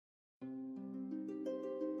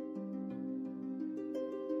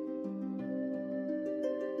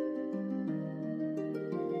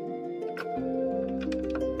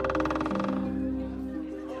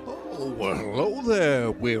Well, hello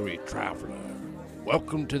there, weary traveler.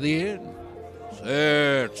 Welcome to the inn.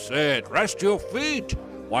 Sit, rest your feet.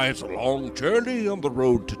 Why, it's a long journey on the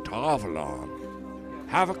road to Tarvalon.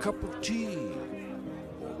 Have a cup of tea,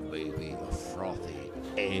 or maybe a frothy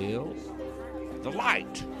ale. The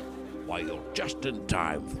light. Why, you're just in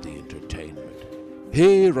time for the entertainment.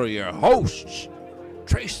 Here are your hosts,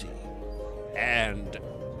 Tracy and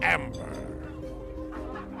Amber.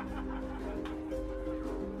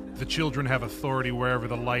 The children have authority wherever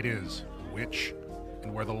the light is, witch,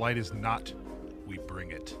 and where the light is not, we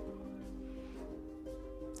bring it.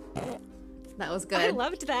 That was good. I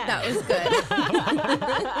loved that. That was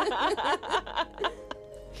good.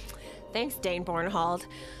 Thanks, Dane Bornhold.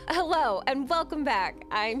 Hello, and welcome back.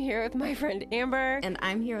 I'm here with my friend Amber. And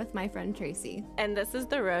I'm here with my friend Tracy. And this is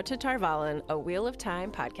The Road to Tarvalon, a Wheel of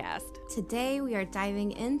Time podcast. Today we are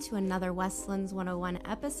diving into another Westlands 101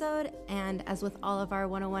 episode. And as with all of our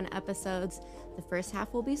 101 episodes, the first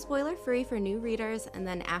half will be spoiler-free for new readers. And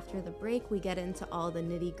then after the break, we get into all the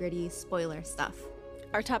nitty-gritty spoiler stuff.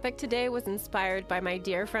 Our topic today was inspired by my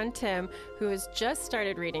dear friend Tim, who has just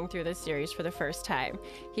started reading through this series for the first time.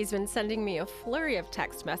 He's been sending me a flurry of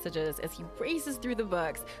text messages as he races through the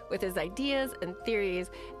books with his ideas and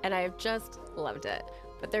theories, and I have just loved it.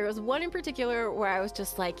 But there was one in particular where I was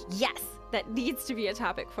just like, yes, that needs to be a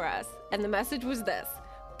topic for us. And the message was this: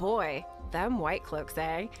 boy, them white cloaks,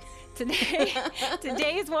 eh?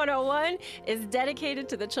 Today's 101 is dedicated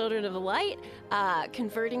to the Children of the Light,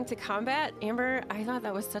 converting to combat. Amber, I thought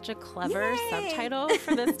that was such a clever subtitle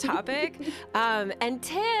for this topic. And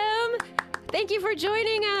Tim, thank you for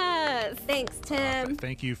joining us. Thanks, Tim.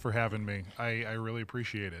 Thank you for having me. I really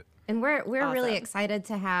appreciate it. And we're Awesome. really excited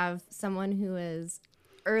to have someone who is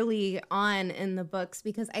early on in the books,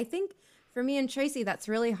 because I think for me and Tracy, that's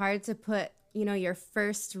really hard to put, you know, your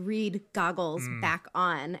first read goggles back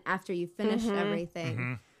on after you finish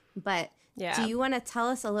everything. But do you want to tell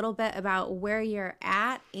us a little bit about where you're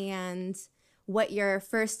at and what your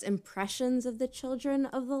first impressions of the Children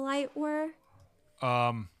of the Light were?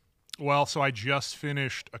 Well, so I just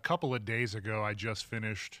finished, a couple of days ago, I just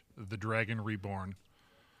finished The Dragon Reborn.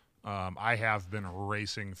 I have been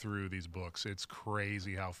racing through these books. It's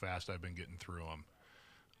crazy how fast I've been getting through them.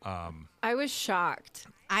 I was shocked.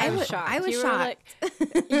 I was shocked.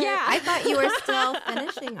 Yeah. I thought you were still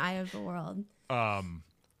finishing Eye of the World.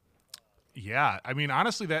 Yeah, I mean,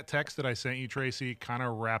 honestly, that text that I sent you, Tracy, kind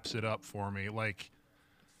of wraps it up for me. Like,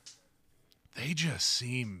 they just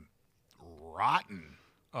seem rotten.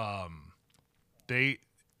 The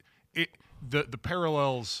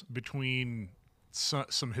parallels between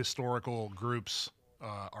some historical groups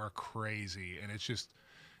are crazy, and it's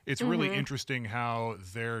really interesting how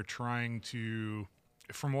they're trying to,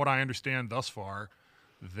 from what I understand thus far,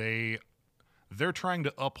 they're trying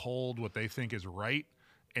to uphold what they think is right.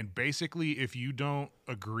 And basically, if you don't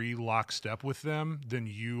agree lockstep with them, then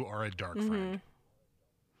you are a dark friend.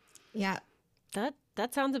 Yeah.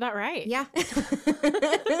 That sounds about right. Yeah.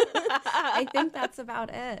 I think that's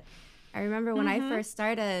about it. I remember when I first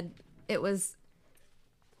started, it was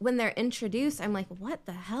when they're introduced, I'm like, what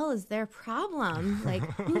the hell is their problem? Like,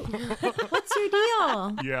 what's your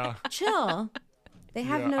deal? Yeah. Chill. They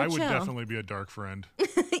have no I chill. would definitely be a dark friend.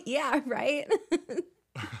 Yeah, right?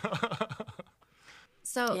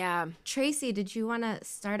 So, Yeah. Tracy, did you want to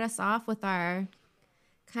start us off with our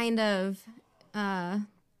kind of,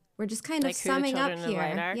 we're just kind Like of who the summing up Children of the here.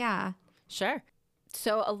 Light are? Yeah. Sure.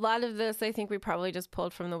 So a lot of this, I think we probably just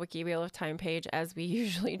pulled from the Wiki Wheel of Time page, as we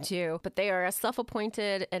usually do. But they are a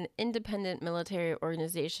self-appointed and independent military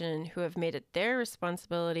organization who have made it their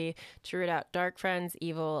responsibility to root out dark friends,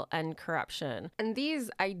 evil, and corruption. And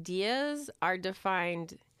these ideas are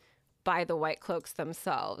defined by the White Cloaks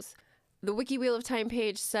themselves. The Wiki Wheel of Time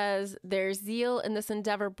page says their zeal in this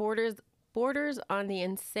endeavor borders on the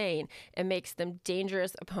insane and makes them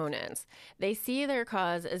dangerous opponents. They see their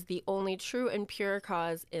cause as the only true and pure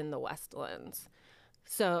cause in the Westlands.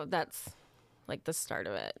 So that's like the start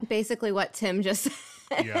of it. Basically what Tim just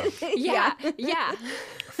said. Yeah. Yeah.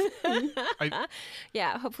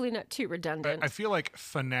 Yeah, hopefully not too redundant. I feel like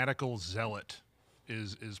fanatical zealot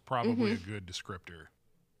is probably a good descriptor.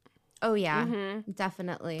 Oh, yeah.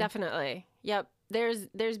 Definitely. Definitely. Yep.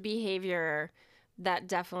 There's behavior that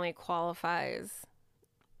definitely qualifies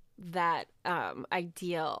that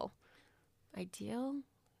ideology,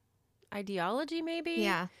 maybe?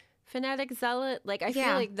 Yeah. Fanatic zealot. Like, I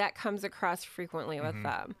feel like that comes across frequently with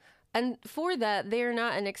them. And for that, they are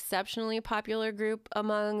not an exceptionally popular group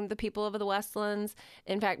among the people of the Westlands.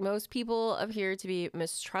 In fact, most people appear to be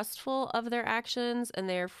mistrustful of their actions, and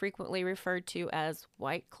they are frequently referred to as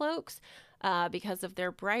white cloaks. because of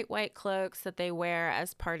their bright white cloaks that they wear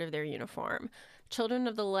as part of their uniform. Children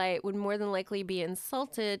of the Light would more than likely be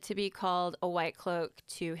insulted to be called a white cloak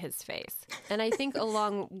to his face. And I think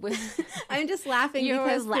along with... I'm just laughing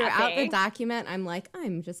because throughout the document, I'm like,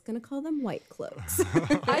 I'm just going to call them white cloaks.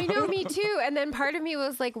 I know, me too. And then part of me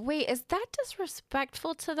was like, wait, is that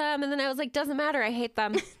disrespectful to them? And then I was like, doesn't matter. I hate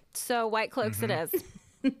them. So white cloaks it is.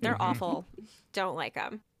 They're awful. Don't like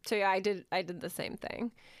them. So yeah, I did the same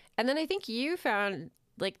thing. And then I think you found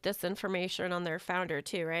like this information on their founder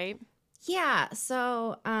too, right? Yeah,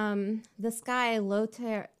 so this guy,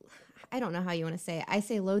 Lothair, I don't know how you want to say it. I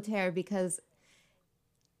say Lothair because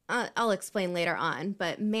I'll explain later on,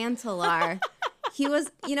 but Mantalar, he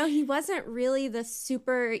wasn't really the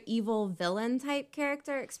super evil villain type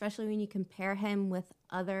character, especially when you compare him with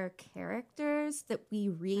other characters that we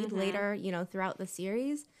read later, throughout the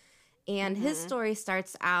series. And his story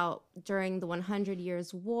starts out during the 100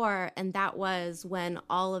 Years' War, and that was when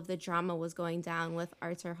all of the drama was going down with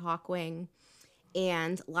Arthur Hawkwing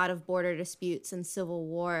and a lot of border disputes and civil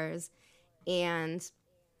wars. And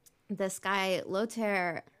this guy,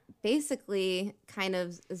 Lothair, basically kind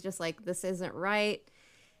of is just like, this isn't right.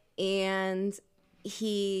 And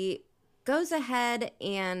he goes ahead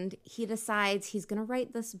and he decides he's going to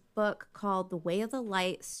write this book called The Way of the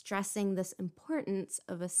Light, stressing this importance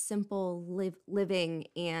of a simple living.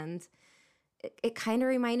 And it kind of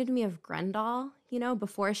reminded me of Grendel,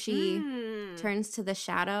 before she turns to the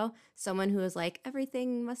shadow, someone who is like,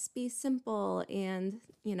 everything must be simple and,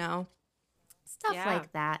 stuff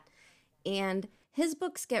like that. And his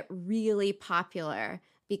books get really popular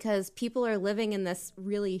because people are living in this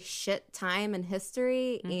really shit time in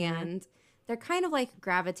history and they're kind of like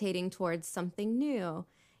gravitating towards something new.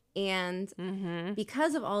 And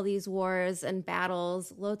because of all these wars and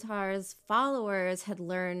battles, Lothar's followers had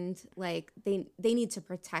learned like they need to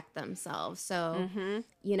protect themselves. So,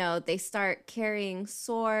 they start carrying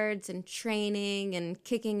swords and training and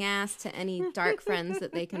kicking ass to any dark friends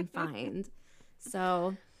that they can find.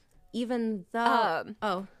 So even though...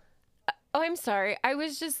 Oh, I'm sorry. I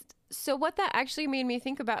was just... So what that actually made me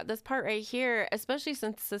think about this part right here, especially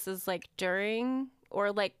since this is like during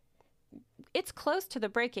or like it's close to the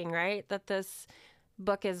breaking, right? That this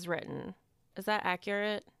book is written. Is that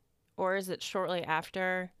accurate? Or is it shortly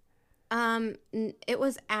after? It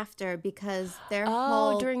was after because their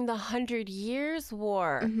whole... during the 100 Years'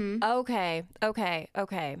 War. Okay.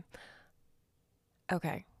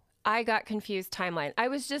 I got confused timeline. I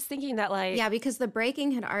was just thinking that like... Yeah, because the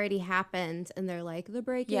breaking had already happened and they're like, the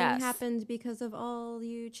breaking happened because of all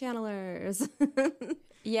you channelers.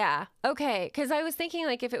 Yeah. Okay. Because I was thinking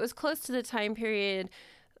like if it was close to the time period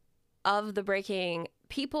of the breaking,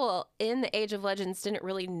 people in the Age of Legends didn't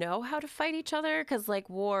really know how to fight each other because like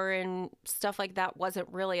war and stuff like that wasn't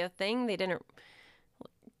really a thing. They didn't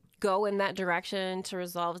go in that direction to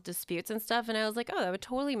resolve disputes and stuff. And I was like, oh, that would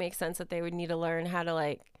totally make sense that they would need to learn how to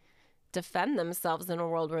like defend themselves in a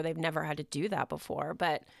world where they've never had to do that before.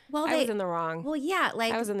 But I was in the wrong. Well, yeah,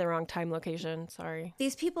 like I was in the wrong time location. Sorry.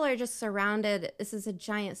 These people are just surrounded. This is a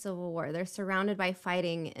giant civil war. They're surrounded by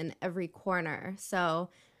fighting in every corner. So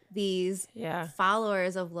these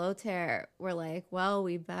followers of Lothair were like, well,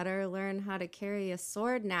 we better learn how to carry a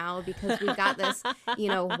sword now because we've got this,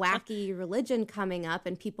 wacky religion coming up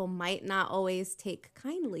and people might not always take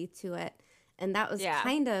kindly to it. And that was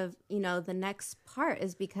kind of, the next part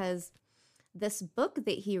is because this book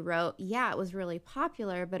that he wrote, it was really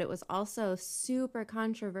popular, but it was also super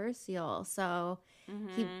controversial. So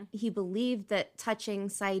he believed that touching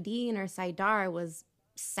Saidin or Saidar was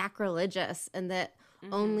sacrilegious and that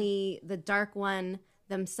only the Dark One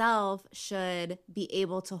themselves should be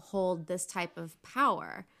able to hold this type of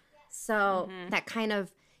power. So that kind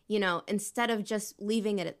of, instead of just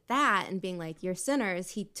leaving it at that and being like, you're sinners,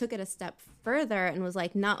 he took it a step further and was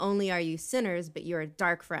like, not only are you sinners, but you're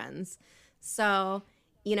dark friends. So,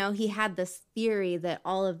 he had this theory that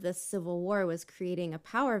all of this civil war was creating a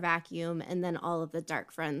power vacuum, and then all of the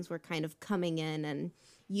dark friends were kind of coming in and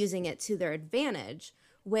using it to their advantage,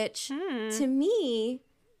 which to me,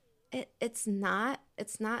 it's not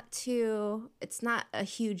a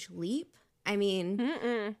huge leap. I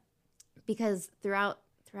mean, because throughout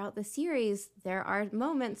the series, there are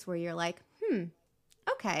moments where you're like,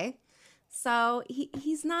 okay. So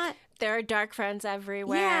he's not... There are dark friends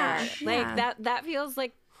everywhere. Yeah, like that feels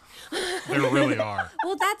like... There really are.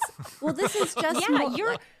 This is just...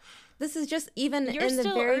 this is just even in the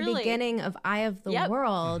very beginning of Eye of the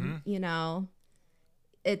World,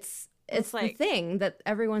 it's like the thing that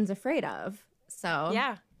everyone's afraid of. So...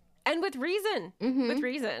 Yeah. And with reason. With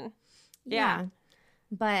reason. Yeah.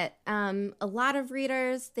 But a lot of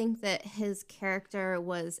readers think that his character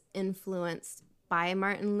was influenced by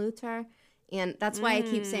Martin Luther. And that's why I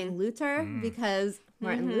keep saying Luther, because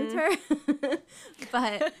Martin Luther.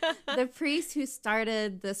 But the priest who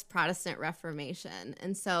started this Protestant Reformation.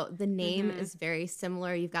 And so the name is very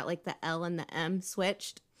similar. You've got like the L and the M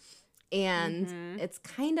switched. And it's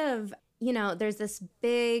kind of, you know, there's this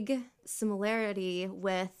big similarity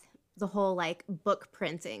with the whole like book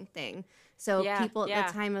printing thing. So people at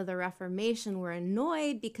the time of the Reformation were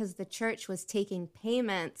annoyed because the church was taking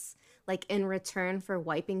payments like in return for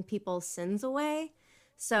wiping people's sins away.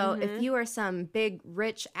 So if you were some big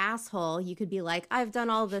rich asshole, you could be like, I've done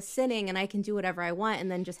all this sinning and I can do whatever I want,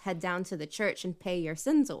 and then just head down to the church and pay your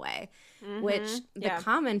sins away. Which the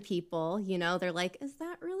common people, you know, they're like, is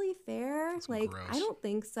that really fair? It's like, gross. I don't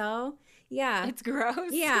think so. Yeah. It's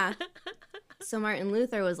gross. Yeah. So Martin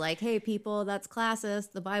Luther was like, hey, people, that's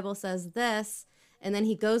classist. The Bible says this. And then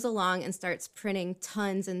he goes along and starts printing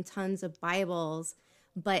tons and tons of Bibles,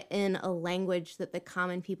 but in a language that the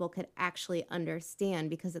common people could actually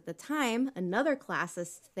understand. Because at the time, another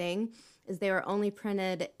classist thing is they were only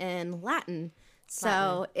printed in Latin.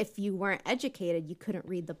 So if you weren't educated, you couldn't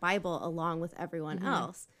read the Bible along with everyone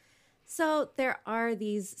else. So there are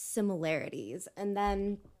these similarities. And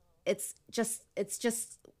then it's just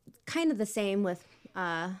kind of the same with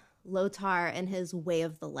Lothar and his Way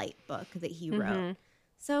of the Light book that he wrote.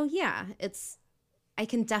 So yeah, I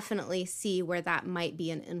can definitely see where that might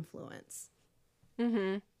be an influence.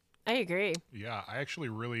 I agree. Yeah, I actually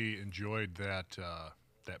really enjoyed that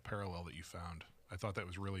that parallel that you found. I thought that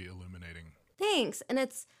was really illuminating. Thanks.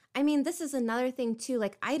 And this is another thing too.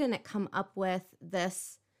 Like, I didn't come up with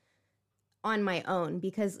this on my own,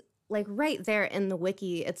 because like right there in the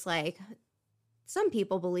wiki, it's like, some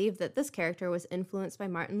people believe that this character was influenced by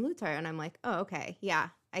Martin Luther. And I'm like, oh, okay. Yeah,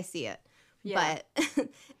 I see it. Yeah. But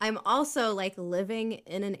I'm also like living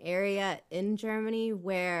in an area in Germany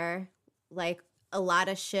where like a lot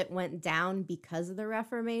of shit went down because of the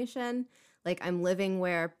Reformation. Like, I'm living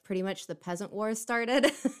where pretty much the Peasant Wars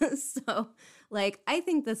started. So like, I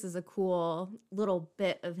think this is a cool little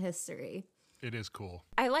bit of history. It is cool.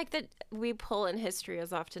 I like that we pull in history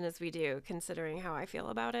as often as we do, considering how I feel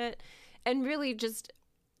about it. And really just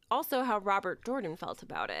also how Robert Jordan felt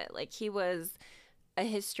about it. Like, he was a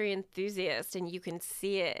history enthusiast, and you can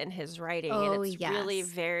see it in his writing. Oh, and it's yes. really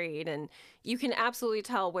varied. And you can absolutely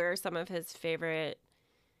tell where some of his favorite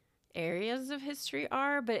areas of history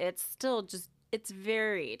are, but it's still just, it's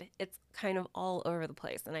varied. It's kind of all over the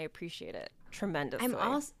place, and I appreciate it tremendously.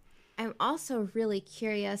 I'm also really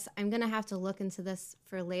curious. I'm going to have to look into this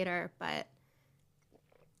for later, but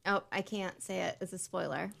oh, I can't say it. It's a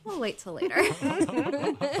spoiler. We'll wait till later.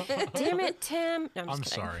 Damn it, Tim. No, I'm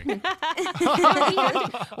just sorry.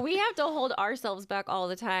 we have to hold ourselves back all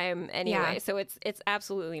the time anyway, Yeah. so it's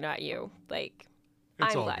absolutely not you. Like,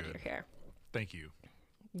 It's I'm all glad good. you're here. Thank you.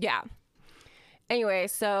 Yeah. Anyway,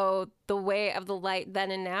 so the Way of the Light then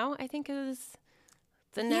and now, I think, is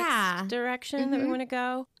the next direction that we want to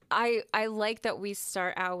go. I like that we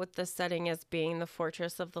start out with the setting as being the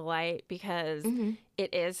Fortress of the Light, because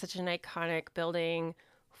it is such an iconic building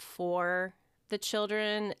for the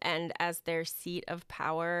children and as their seat of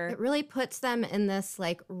power. It really puts them in this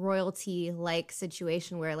like royalty-like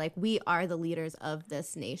situation where like, we are the leaders of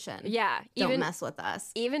this nation. Yeah. Don't mess with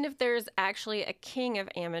us. Even if there's actually a king of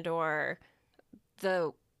Amador,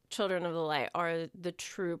 the Children of the Light are the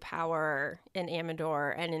true power in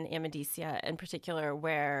Amador and in Amadicia in particular,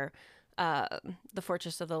 where the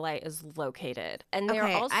Fortress of the Light is located. And they're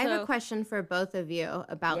Okay, also... I have a question for both of you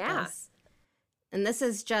about this. And this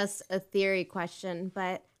is just a theory question,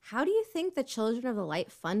 but how do you think the Children of the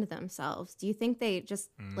Light fund themselves? Do you think they just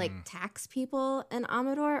like tax people in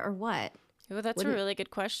Amador, or what? Oh, that's a really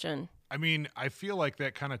good question. I mean, I feel like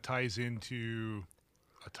that kind of ties into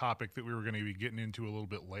a topic that we were going to be getting into a little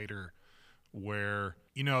bit later, where,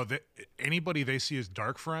 you know, anybody they see as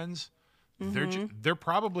dark friends, they're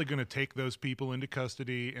probably going to take those people into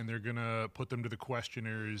custody, and they're going to put them to the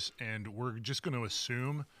questioners, and we're just going to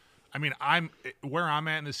assume. I mean, where I'm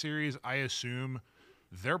at in the series, I assume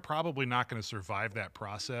they're probably not going to survive that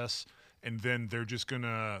process, and then they're just going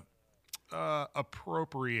to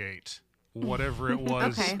appropriate whatever it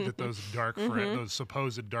was that those dark those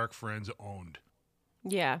supposed dark friends owned.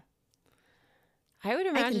 Yeah. I would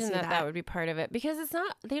imagine see that would be part of it, because it's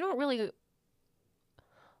not, they don't really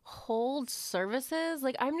hold services.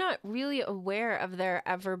 Like, I'm not really aware of there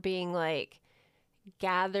ever being like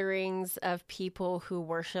gatherings of people who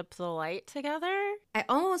worship the light together. I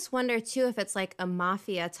almost wonder too if it's like a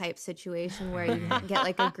mafia type situation where you get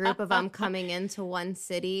like a group of them coming into one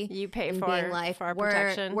city. You pay and for, being like, for our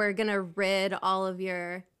protection. We're gonna rid all of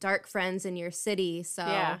your dark friends in your city,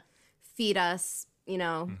 so feed us,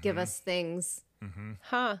 give us things.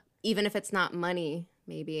 Huh. Even if it's not money,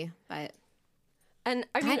 maybe, but. And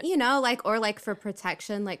I mean, like for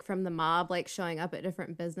protection, like from the mob, like showing up at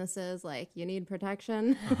different businesses, like you need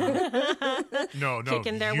protection. No, kick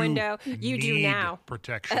in their window. You do need now.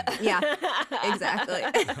 Protection. Yeah, exactly.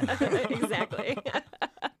 Exactly.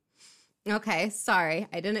 Okay, sorry,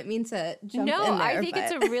 I didn't mean to jump No, in there. I think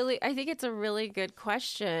it's a really good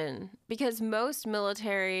question because most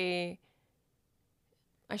military.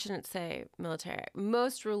 I shouldn't say military.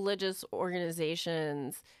 Most religious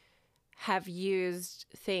organizations have used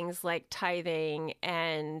things like tithing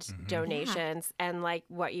and donations and like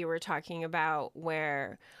what you were talking about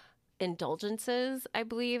where indulgences, I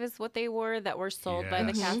believe is what they were, that were sold by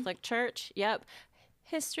the Catholic Church. Yep.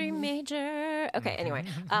 History major. Okay, anyway.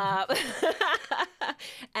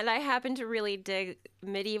 And I happen to really dig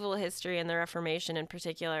medieval history and the Reformation in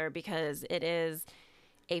particular because it is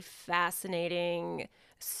a fascinating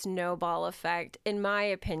snowball effect, in my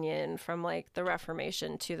opinion, from like the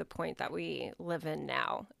Reformation to the point that we live in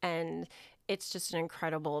now. And it's just an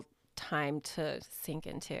incredible time to sink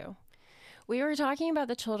into. We were talking about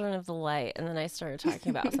the Children of the Light, and then I started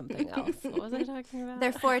talking about something else. What was I talking about?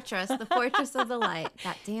 Their fortress, the Fortress of the Light.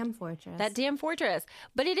 That damn fortress. That damn fortress.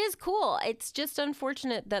 But it is cool. It's just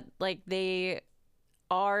unfortunate that like they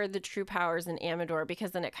are the true powers in Amador,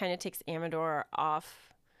 because then it kind of takes Amador off.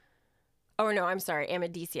 Oh, no, I'm sorry,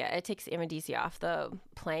 Amadicia. It takes Amadicia off the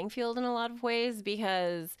playing field in a lot of ways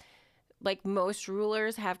because, like, most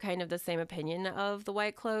rulers have kind of the same opinion of the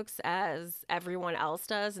White Cloaks as everyone else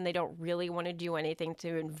does, and they don't really want to do anything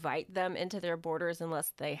to invite them into their borders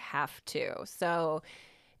unless they have to. So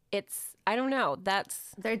it's, I don't know,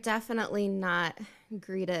 They're definitely not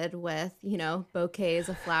greeted with, bouquets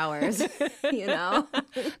of flowers, Come hang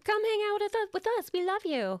out with us. We love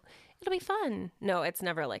you. It'll be fun. No, it's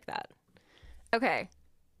never like that. Okay.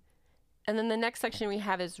 And then the next section we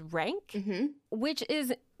have is rank, which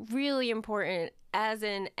is really important, as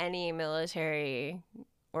in any military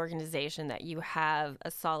organization, that you have a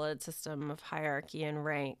solid system of hierarchy and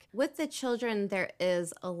rank. With the children, there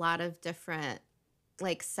is a lot of different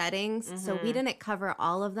like settings. So we didn't cover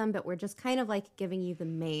all of them, but we're just kind of like giving you the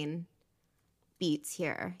main beats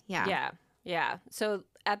here. Yeah. Yeah. So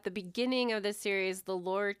at the beginning of the series, the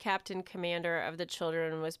Lord Captain Commander of the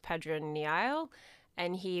Children was Pedron Niall,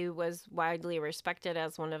 and he was widely respected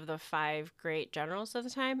as one of the 5 great generals of the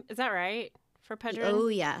time. Is that right for Pedron? Oh,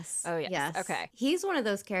 yes. Yes. Okay. He's one of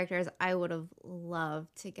those characters I would have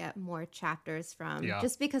loved to get more chapters from. Yeah.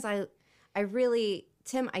 Just because I really,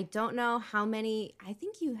 Tim, I don't know how many, I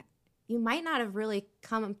think you might not have really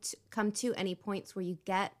come to any points where you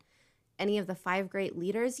get any of the 5 great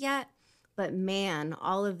leaders yet. But man,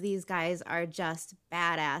 all of these guys are just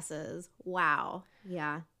badasses. Wow.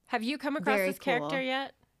 Yeah. Have you come across this character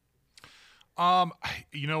yet?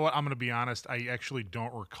 You know what? I'm going to be honest. I actually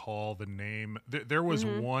don't recall the name. There was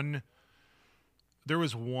one. There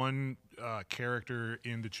was one character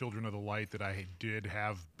in the Children of the Light that I did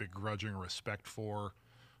have begrudging respect for.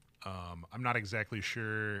 I'm not exactly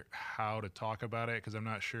sure how to talk about it because I'm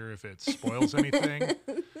not sure if it spoils anything.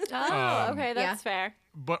 Okay, that's fair.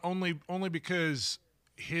 But only because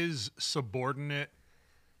his subordinate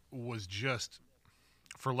was just,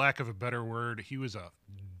 for lack of a better word, he was a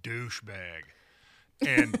douchebag.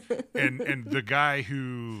 And and the guy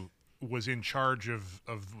who was in charge of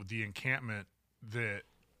the encampment, that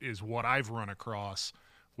is what I've run across,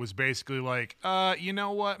 was basically like, you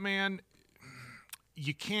know what, man?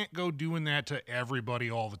 You can't go doing that to everybody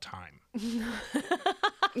all the time.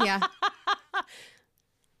 Yeah.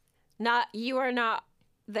 You are not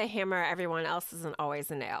the hammer. Everyone else isn't always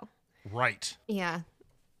a nail. Right. Yeah.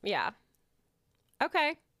 Yeah.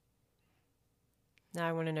 Okay. Now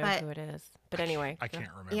I want to know who it is. But anyway. I can't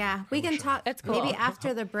remember. Yeah. We can talk. That's cool. Maybe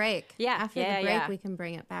after the break. Yeah. After the break, we can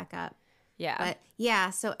bring it back up. Yeah. But yeah,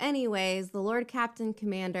 so anyways, the Lord Captain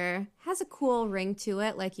Commander has a cool ring to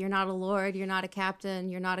it. Like, you're not a lord, you're not a captain,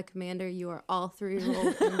 you're not a commander, you are all 3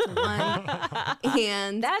 rolled into one.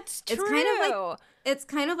 And that's true. It's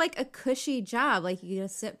kind of like a cushy job. Like, you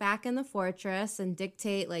just sit back in the fortress and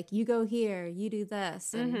dictate, like, you go here, you do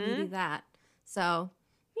this, and you do that. So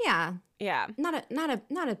yeah. Yeah. Not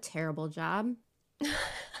a terrible job.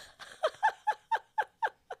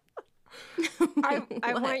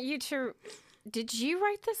 I want you to. Did you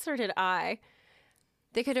write this or did I?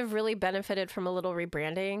 They could have really benefited from a little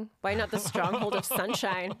rebranding. Why not the Stronghold of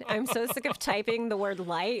Sunshine? I'm so sick of typing the word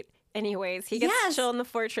light. Anyways, he gets to chill in the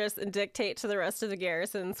fortress and dictate to the rest of the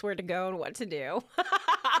garrisons where to go and what to do.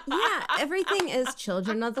 Yeah, everything is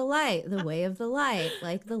children of the light, the way of the light,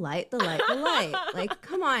 like the light, the light, the light. Like,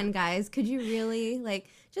 come on, guys. Could you really, like,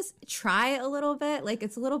 just try a little bit? Like,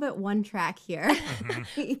 it's a little bit one track here.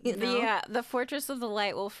 You know? The Fortress of the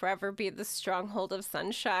Light will forever be the Stronghold of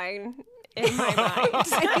Sunshine in my mind.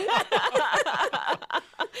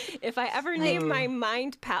 If I ever name my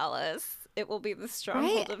mind palace, it will be the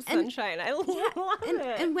Stronghold of Sunshine. I love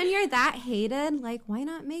it. And when you're that hated, like, why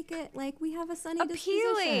not make it like we have a sunny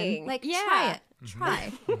disposition? Like, try it.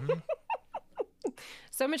 Try.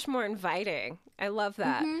 So much more inviting. I love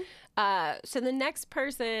that. So the next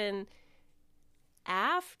person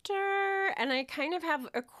after, and I kind of have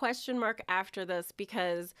a question mark after this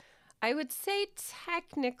because I would say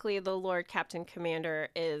technically the Lord Captain Commander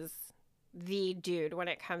is the dude when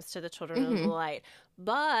it comes to the Children of the Light.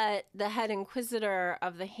 But the head inquisitor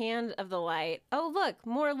of the Hand of the Light, oh, look,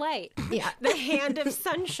 more light. Yeah. The Hand of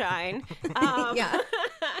Sunshine. Yeah.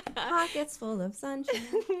 Pockets full of sunshine.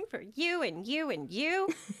 For you and you and you.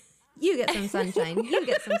 You get some sunshine. You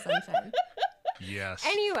get some sunshine. Yes.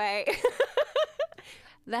 Anyway,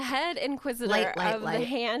 the head inquisitor Light. the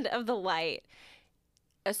Hand of the Light,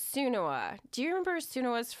 Asunua. Do you remember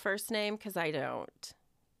Asunua's first name? Because I don't.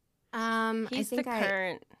 He's the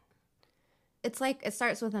current. It's like it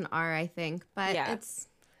starts with an R, I think, but it's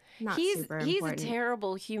not super important. He's a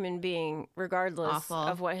terrible human being, regardless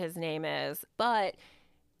of what his name is. But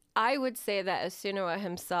I would say that Asunua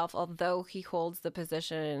himself, although he holds the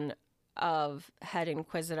position of head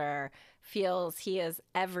inquisitor, feels he is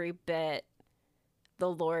every bit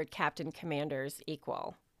the Lord Captain Commander's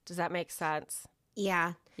equal. Does that make sense?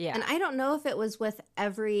 Yeah. Yeah. And I don't know if it was with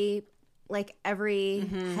every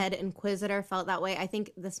head inquisitor felt that way. I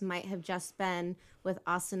think this might have just been with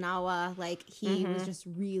Asunawa. Like, he was just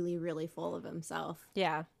really, really full of himself.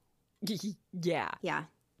 Yeah. Yeah. Yeah.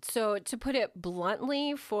 So to put it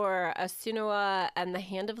bluntly, for Asunua and the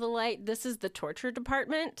Hand of the Light, this is the torture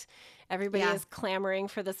department. Everybody is clamoring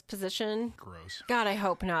for this position. Gross. God, I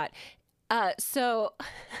hope not. So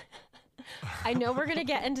I know we're going to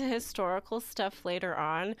get into historical stuff later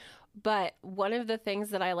on, but one of the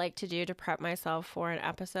things that I like to do to prep myself for an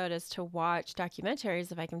episode is to watch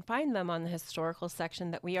documentaries if I can find them on the historical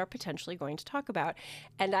section that we are potentially going to talk about.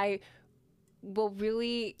 And I will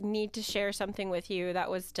really need to share something with you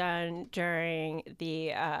that was done during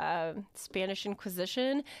the Spanish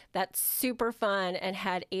Inquisition that's super fun and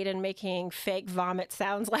had Aiden making fake vomit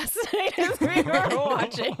sounds last night as we were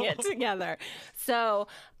watching it together. So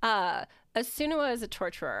Asunua is a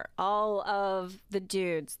torturer. All of the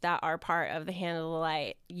dudes that are part of the Hand of the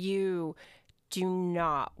Light, you do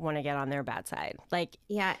not want to get on their bad side. Like,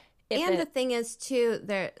 yeah. And the thing is, too,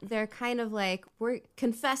 they're kind of like, we're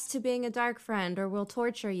confess to being a dark friend or we'll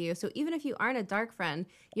torture you. So even if you aren't a dark friend,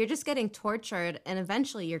 you're just getting tortured and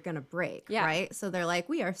eventually you're going to break, right? So they're like,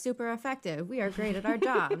 we are super effective. We are great at our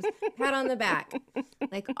jobs. Pat on the back.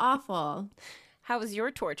 Like, awful. How was your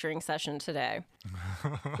torturing session today?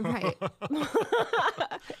 Right.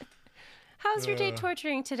 How's your day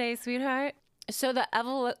torturing today, sweetheart? So the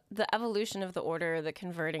evolution of the order, the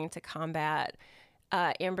converting to combat,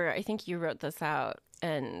 Amber, I think you wrote this out.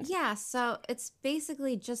 And yeah, so it's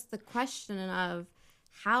basically just the question of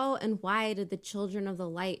how and why did the Children of the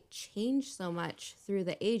Light change so much through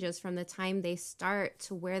the ages from the time they start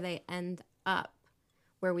to where they end up,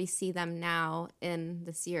 where we see them now in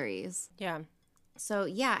the series. Yeah. So,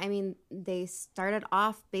 yeah, I mean, they started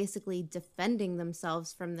off basically defending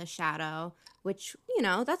themselves from the shadow, which, you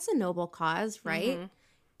know, that's a noble cause, right?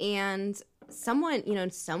 And someone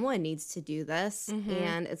needs to do this.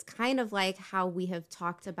 And it's kind of like how we have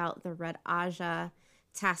talked about the Red Aja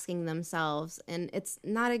tasking themselves, and it's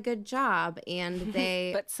not a good job. And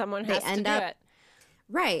but someone has to do it.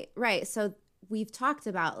 Right. So we've talked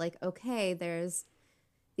about, like, okay,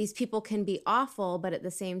 these people can be awful, but at the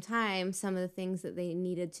same time, some of the things that they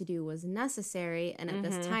needed to do was necessary. And at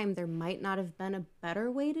this time, there might not have been a better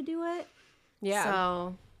way to do it. Yeah.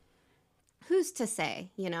 So who's to say,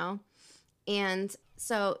 you know? And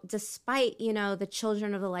so despite, you know, the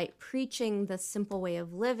Children of the Light preaching the simple way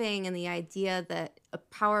of living and the idea that a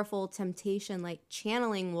powerful temptation like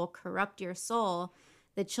channeling will corrupt your soul,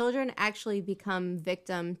 the children actually become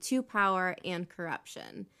victim to power and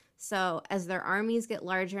corruption. So as their armies get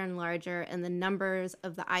larger and larger and the numbers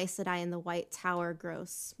of the Aes Sedai in the White Tower grow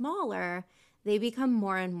smaller, they become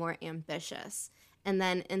more and more ambitious. And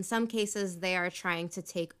then in some cases, they are trying to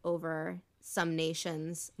take over some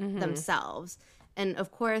nations themselves. And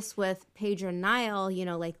of course, with Pedro and Niall, you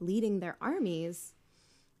know, like leading their armies,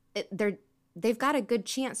 they've got a good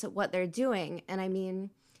chance at what they're doing. And I mean,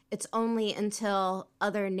 it's only until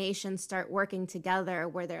other nations start working together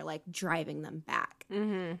where they're like driving them back.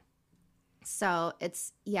 Mm-hmm. So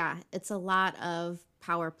it's a lot of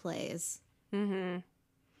power plays. Mm-hmm.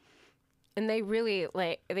 And they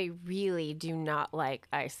really do not like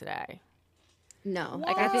Aes Sedai. No,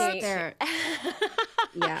 Like, I think they're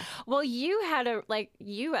yeah. Well, you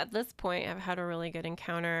at this point have had a really good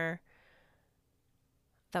encounter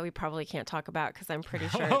that we probably can't talk about because I'm pretty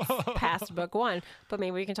sure it's past book 1, but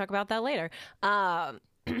maybe we can talk about that later. But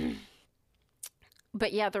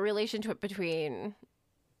yeah, the relationship between,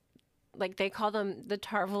 like, they call them the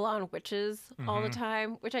Tarvalon witches all the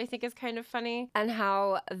time, which I think is kind of funny, and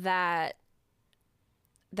how that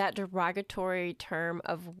derogatory term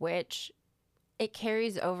of witch, it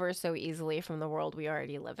carries over so easily from the world we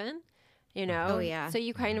already live in, you know? Oh, yeah. So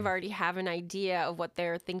you kind of already have an idea of what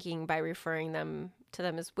they're thinking by referring to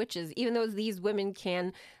them as witches, even though these women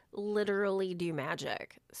can literally do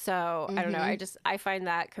magic. So I don't know. I find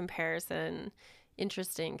that comparison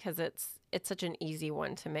interesting because it's such an easy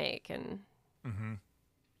one to make. And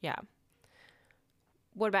yeah.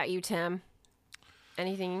 What about you, Tim?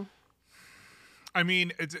 Anything? I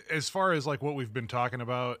mean, it's, as far as like what we've been talking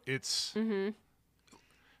about, it's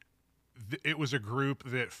it was a group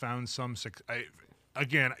that found some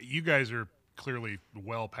again, you guys are clearly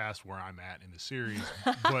well past where I'm at in the series,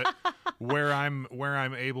 but where I'm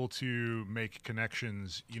able to make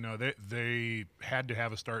connections, you know, they had to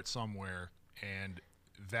have a start somewhere, and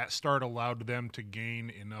that start allowed them to gain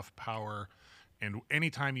enough power. And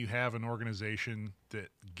anytime you have an organization that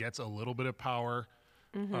gets a little bit of power,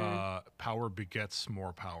 power begets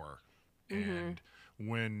more power. And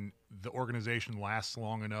when the organization lasts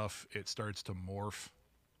long enough, it starts to morph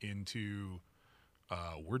into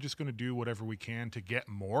we're just going to do whatever we can to get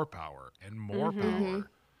more power and more power.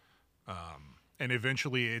 And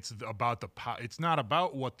eventually it's about it's not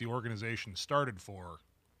about what the organization started for.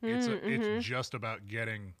 It's just about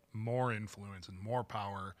getting more influence and more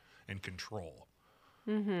power and control.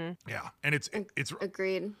 Yeah. And it's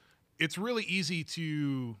Agreed. It's really easy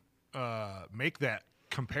to make that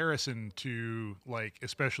comparison to, like,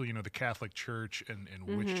 especially, you know, the Catholic Church and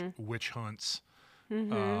witch hunts.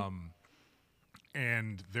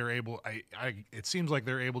 And they're able, it seems like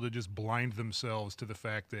they're able to just blind themselves to the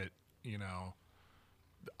fact that, you know,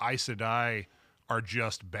 Aes Sedai are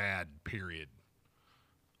just bad, period.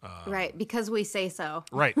 Right, because we say so.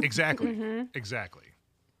 Right, exactly. Exactly.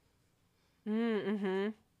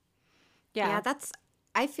 Yeah, that's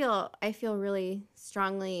I feel really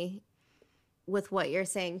strongly with what you're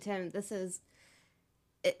saying, Tim. This is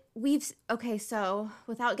so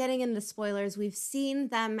without getting into spoilers, we've seen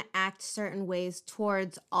them act certain ways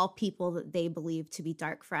towards all people that they believe to be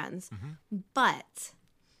dark friends. But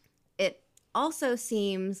it also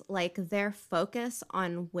seems like their focus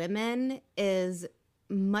on women is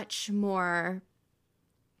much more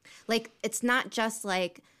like, it's not just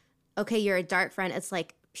like, okay, you're a dark friend. It's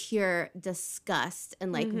like pure disgust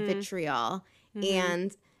and like vitriol.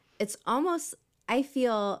 And it's almost, I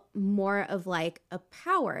feel, more of like a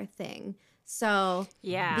power thing. So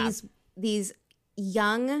these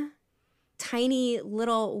young, tiny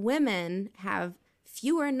little women have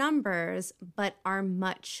fewer numbers, but are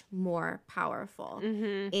much more powerful.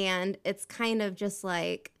 And it's kind of just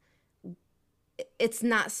like, it's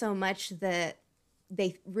not so much that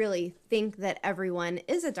they really think that everyone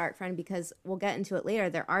is a dark friend, because we'll get into it later.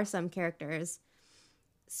 There are some characters,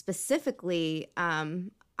 specifically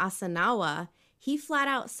Asanawa. He flat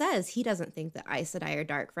out says he doesn't think that Aes Sedai are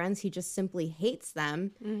dark friends. He just simply hates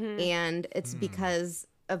them. And it's because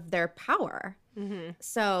of their power.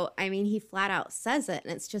 So, I mean, he flat out says it.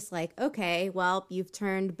 And it's just like, okay, well, you've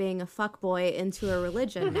turned being a fuckboy into a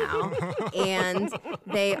religion now. And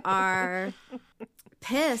they are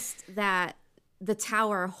pissed that the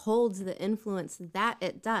tower holds the influence that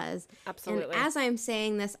it does. Absolutely. And as I'm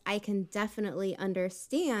saying this, I can definitely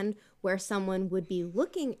understand where someone would be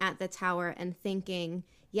looking at the tower and thinking,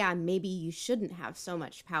 yeah, maybe you shouldn't have so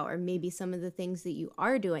much power. Maybe some of the things that you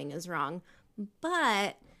are doing is wrong.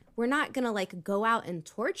 But we're not going to like go out and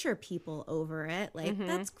torture people over it. Like,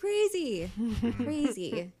 that's crazy.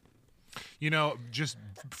 Crazy. You know, just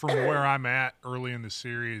from where I'm at early in the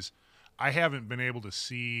series, I haven't been able to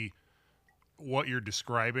see what you're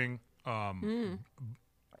describing.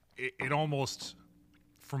 It almost,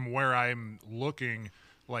 from where I'm looking,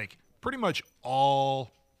 like pretty much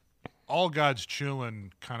all God's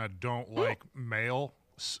children kind of don't like male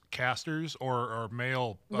casters or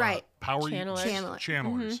male power Channelers.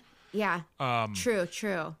 channelers. Yeah.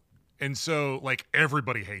 True. And so, like,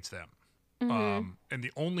 everybody hates them. And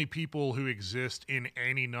the only people who exist in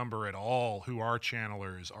any number at all who are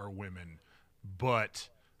channelers are women. But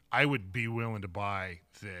I would be willing to buy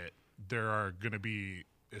that there are going to be,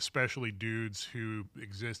 especially dudes who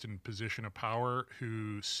exist in position of power,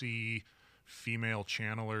 who see female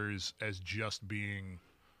channelers as just being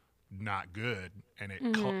not good, and it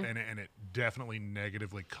and it definitely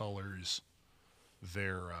negatively colors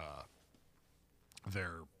their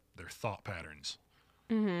thought patterns.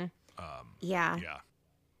 Yeah.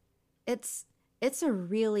 It's a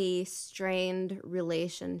really strained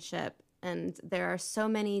relationship, and there are so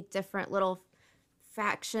many different little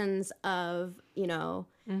factions of,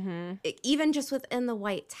 even just within the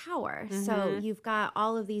White Tower. So you've got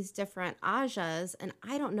all of these different Ajas, and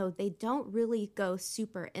I don't know, they don't really go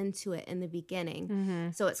super into it in the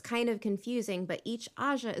beginning. So it's kind of confusing, but each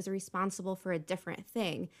Aja is responsible for a different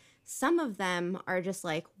thing. Some of them are just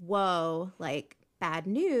like, whoa, like bad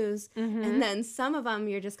news. And then some of them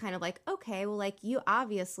you're just kind of like, okay, well, like you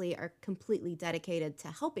obviously are completely dedicated to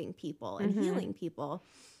helping people and healing people.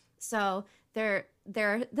 So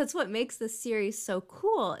that's what makes this series so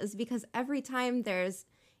cool, is because every time there's,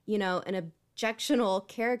 an objectionable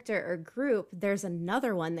character or group, there's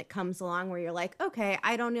another one that comes along where you're like, okay,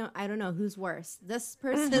 I don't know who's worse, this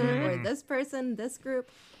person or this person, this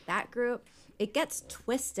group, that group. It gets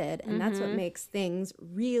twisted, and that's what makes things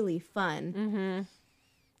really fun.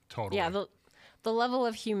 Totally. Yeah, the level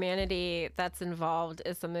of humanity that's involved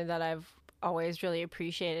is something that I've always really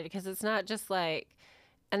appreciated, because it's not just like,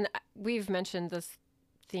 and we've mentioned this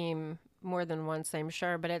theme more than once, I'm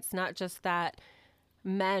sure, but it's not just that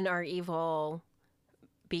men are evil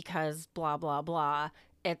because blah, blah, blah.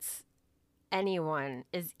 It's anyone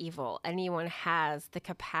is evil. Anyone has the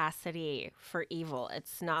capacity for evil.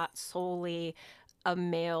 It's not solely a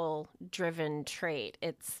male-driven trait.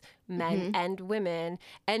 It's men and women.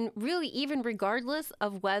 And really, even regardless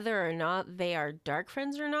of whether or not they are dark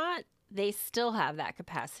friends or not, they still have that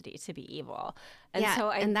capacity to be evil.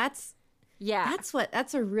 And that's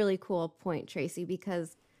a really cool point, Tracy,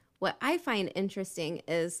 because what I find interesting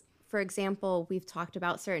is, for example, we've talked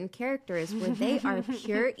about certain characters where they are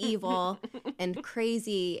pure evil and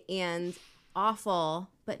crazy and awful,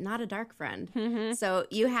 but not a dark friend. So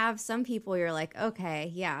you have some people you're like,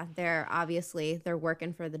 okay, yeah, they're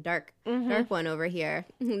working for the dark one over here.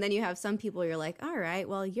 And then you have some people you're like, all right,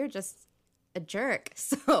 well, you're just a jerk.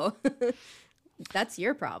 So that's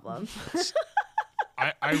your problem.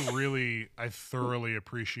 I thoroughly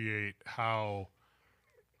appreciate how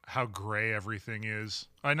gray everything is.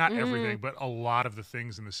 Not everything, but a lot of the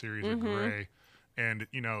things in the series are gray. And,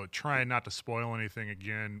 trying not to spoil anything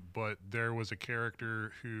again, but there was a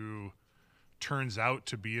character who turns out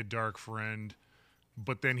to be a dark friend,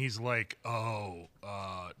 but then he's like, no,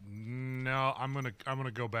 I'm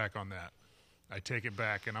gonna go back on that. I take it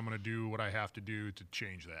back, and I'm gonna do what I have to do to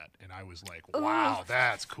change that. And I was like, wow,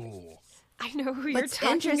 that's cool. I know who you're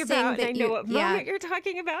talking about, and I know what moment you're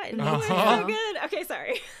talking about, and it's so good. Okay,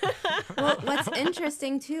 sorry. Well, what's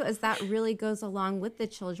interesting, too, is that really goes along with the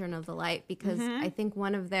Children of the Light, because I think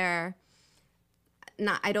one of their,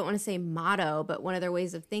 I don't want to say motto, but one of their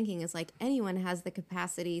ways of thinking is like, anyone has the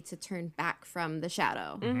capacity to turn back from the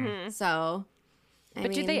shadow. So,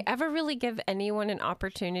 But do they ever really give anyone an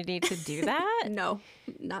opportunity to do that? No,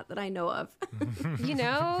 not that I know of.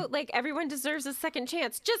 Like everyone deserves a second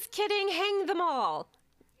chance. Just kidding. Hang them all.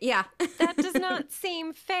 Yeah. That does not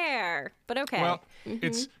seem fair, but okay. Well,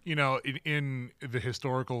 it's, in the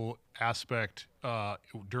historical aspect,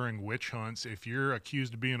 during witch hunts, if you're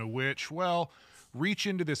accused of being a witch, well, reach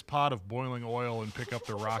into this pot of boiling oil and pick up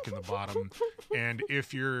the rock in the bottom. And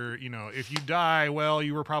if if you die, well,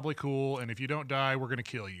 you were probably cool. And if you don't die, we're going to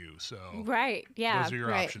kill you. So right. Yeah. Those are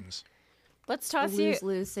your options. Let's toss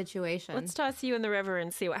lose situation. Let's toss you in the river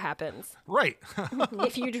and see what happens. Right.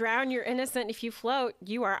 If you drown, you're innocent. If you float,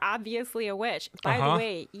 you are obviously a witch. By the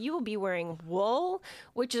way, you will be wearing wool,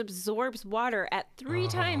 which absorbs water at 3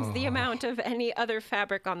 times the amount of any other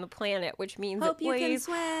fabric on the planet, which means Hope it you can weighs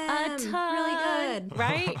swim a ton. really good.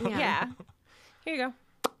 Right? Yeah. Here you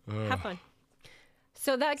go. Have fun.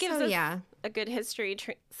 So that gives us a good history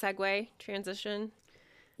transition.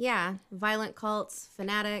 Yeah, violent cults,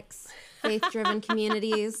 fanatics, faith-driven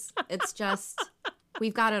communities. It's just,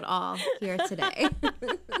 we've got it all here today.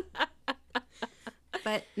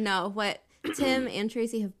 But no, what Tim and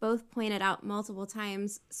Tracy have both pointed out multiple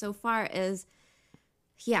times so far is,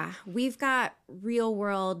 we've got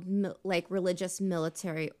real-world, religious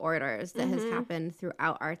military orders that has happened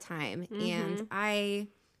throughout our time. And I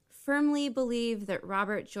firmly believe that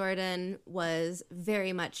Robert Jordan was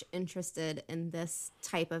very much interested in this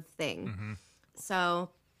type of thing. So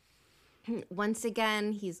once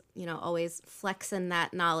again, he's, always flexing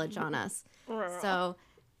that knowledge on us. So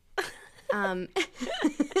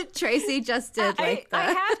Tracy just did I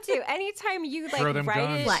have to. Anytime you Throw them write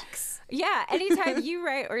guns. it, flex. yeah. Anytime you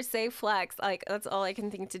write or say flex, that's all I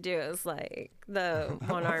can think to do is the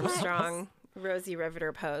one Armstrong Rosie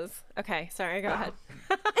Riveter pose. Okay, sorry. Go ahead.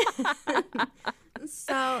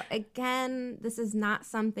 So again, this is not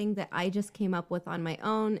something that I just came up with on my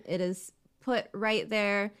own. It is put right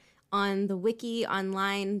there on the wiki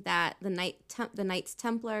online that the Knights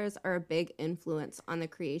Templars are a big influence on the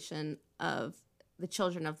creation of the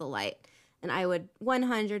Children of the Light, and I would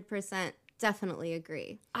 100% definitely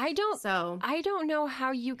agree. I don't know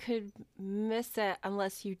how you could miss it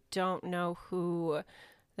unless you don't know who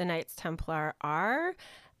the Knights Templar are,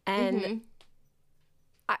 and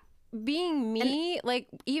being me,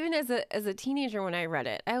 even as a teenager when I read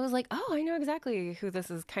it, I was like, oh, I know exactly who this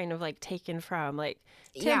is kind of taken from. Tim,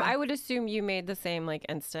 Yeah. I would assume you made the same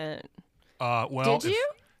instant. Well, Did you?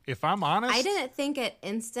 If I'm honest, I didn't think it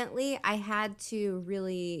instantly. I had to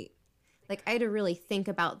really think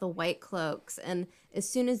about the White Cloaks, and as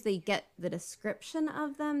soon as they get the description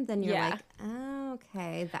of them, then you're Yeah. like, oh,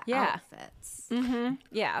 okay, the Yeah. outfits.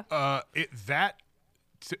 Yeah.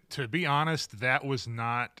 to be honest, that was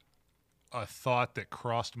not a thought that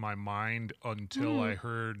crossed my mind until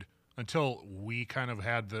we kind of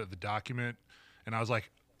had the document, and I was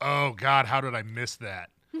like, oh God, how did I miss that?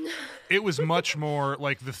 It was much more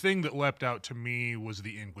the thing that leapt out to me was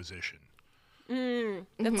the Inquisition.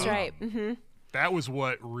 That's right. That was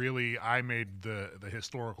what really I made the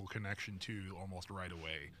historical connection to almost right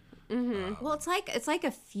away. Well, it's like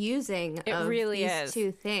a fusing of really these is.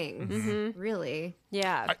 two things, really.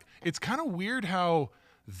 Yeah. It's kind of weird how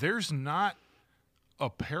there's not a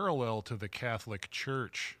parallel to the Catholic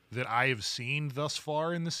Church that I have seen thus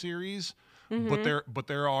far in the series, but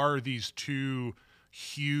there are these two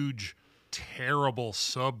huge, terrible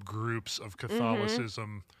subgroups of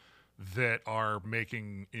Catholicism that are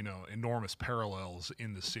making enormous parallels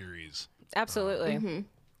in the series. Absolutely.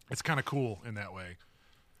 It's kind of cool in that way.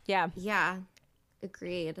 Yeah. Yeah,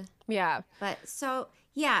 agreed. Yeah. But so,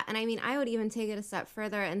 yeah, and I mean, I would even take it a step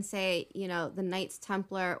further and say, the Knights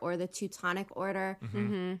Templar or the Teutonic Order,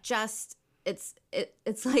 just it's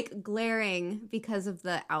glaring because of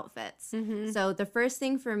the outfits. So the first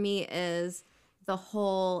thing for me is the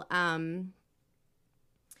whole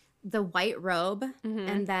the white robe,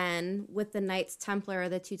 and then with the Knights Templar or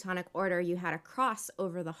the Teutonic Order, you had a cross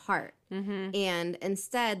over the heart, and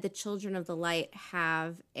instead the Children of the Light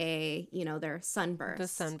have their sunburst, The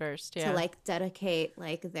sunburst. Yeah. to dedicate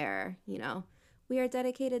their we are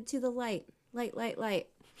dedicated to the light.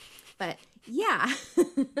 But yeah.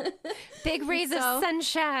 Big rays of So-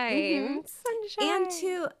 sunshine. Sunshine. And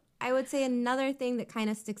two, I would say another thing that kind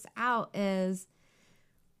of sticks out is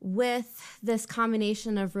with this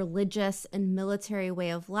combination of religious and military way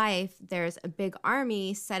of life, there's a big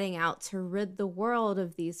army setting out to rid the world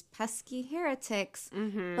of these pesky heretics.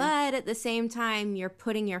 But at the same time, you're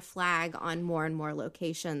putting your flag on more and more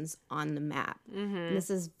locations on the map. And this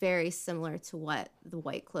is very similar to what the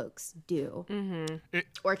White Cloaks do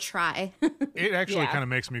or try. It actually Yeah. kind of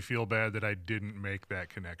makes me feel bad that I didn't make that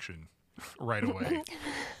connection right away.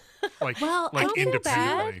 Well, I don't feel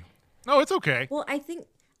independently. No, it's okay. Well, I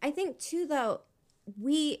think too, though,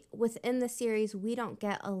 within the series, we don't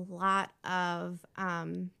get a lot of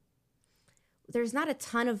there's not a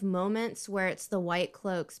ton of moments where it's the White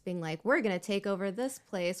Cloaks being like, we're going to take over this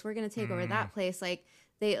place, we're going to take over that place.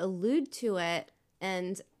 They allude to it,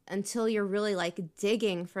 and until you're really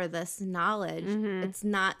digging for this knowledge, it's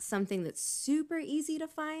not something that's super easy to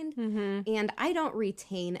find. And I don't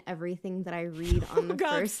retain everything that I read on the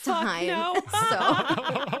first time. No.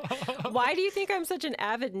 So Why do you think I'm such an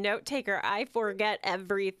avid note taker? I forget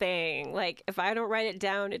everything. If I don't write it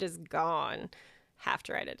down, it is gone. Have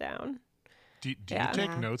to write it down. Do Yeah. you take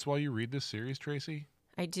Yeah. notes while you read this series, Tracy?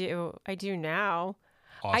 I do now.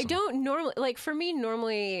 Awesome. I don't normally, for me,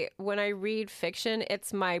 normally when I read fiction,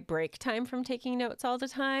 it's my break time from taking notes all the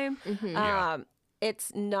time. Yeah.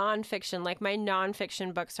 It's nonfiction. My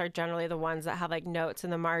nonfiction books are generally the ones that have notes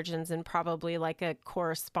in the margins and probably a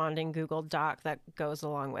corresponding Google Doc that goes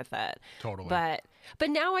along with it. Totally. But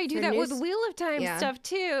now I do For that with news- Wheel of Time Yeah. stuff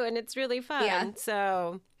too, and it's really fun. Yeah.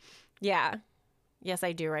 So, yeah. Yes,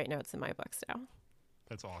 I do write notes in my books now.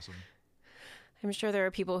 That's awesome. I'm sure there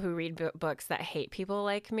are people who read books that hate people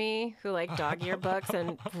like me, who dog ear books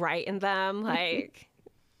and write in them.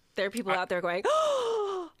 There are people out there going,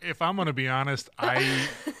 If I'm going to be honest, I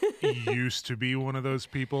used to be one of those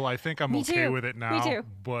people. I think I'm Me okay too. with it Me now. too.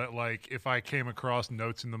 But like, if I came across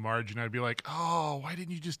notes in the margin, I'd be like, "Oh, why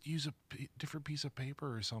didn't you just use a different piece of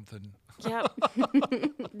paper or something?" Yep.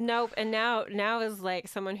 Nope. And now as like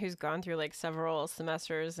someone who's gone through like several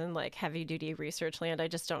semesters in like heavy duty research land, I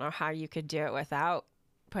just don't know how you could do it without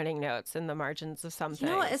putting notes in the margins of something.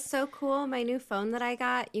 You know what is so cool? My new phone that I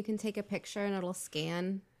got, you can take a picture and it'll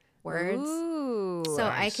scan words. Ooh. So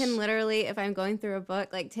I can literally, if I'm going through a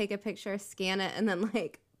book, like take a picture, scan it, and then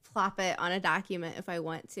like plop it on a document if I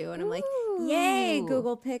want to. And I'm like, yay, Ooh.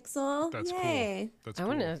 Google Pixel. That's yay. cool. That's I cool.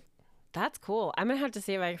 want to. That's cool. I'm gonna have to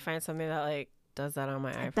see if I can find something that like does that on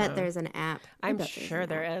my iPhone. I bet there's an app. I'm sure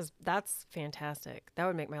there is. That's fantastic. That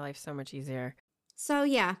would make my life so much easier. So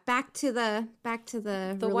yeah, back to the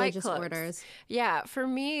The White religious Cloaks. orders. Yeah, for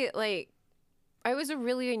me, like, I was a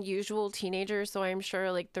really unusual teenager, so I'm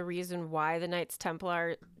sure, like, the reason why the Knights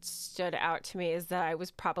Templar stood out to me is that I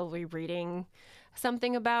was probably reading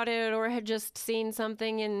something about it or had just seen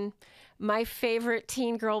something in my favorite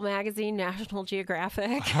teen girl magazine, National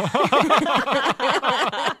Geographic.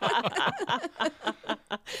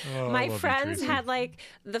 Oh, I My love you, friends Tracy. had, like,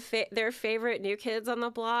 their favorite New Kids on the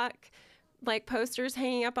Block, like, posters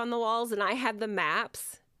hanging up on the walls, and I had the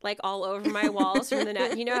maps like all over my walls from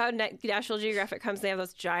the you know how National Geographic comes, they have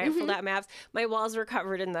those giant fold out maps. My walls were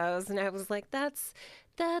covered in those, and I was like, that's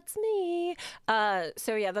me.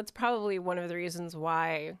 So yeah, that's probably one of the reasons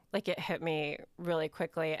why like it hit me really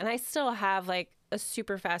quickly. And I still have like a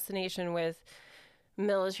super fascination with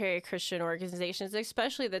military Christian organizations,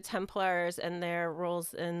 especially the Templars and their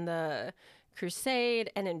roles in the Crusade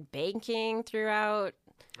and in banking throughout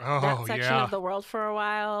that section of the world for a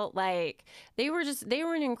while. Like they were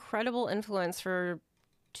an incredible influence for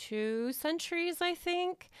 2 centuries, I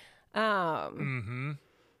think. Mm-hmm.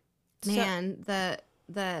 Man, the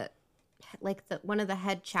one of the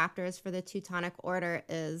head chapters for the Teutonic Order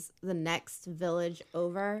is the next village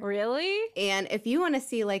over. Really? And if you want to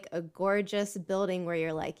see like a gorgeous building where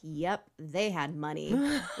you're like, yep, they had money,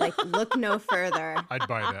 like look no further. I'd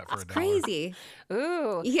buy that for $1. Crazy.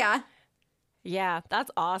 Ooh. Yeah. Yeah,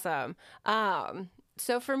 that's awesome.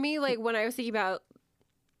 So for me, like when I was thinking about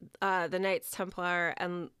the Knights Templar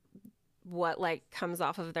and what like comes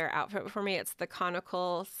off of their outfit for me, it's the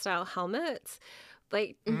conical style helmets.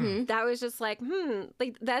 Like that was just like,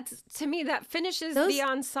 like that's to me that finishes the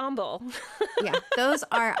ensemble. Yeah, those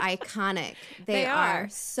are iconic. They are are.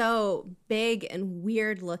 so big and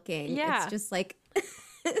weird looking. Yeah. It's just like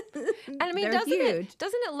And I mean, they're doesn't huge.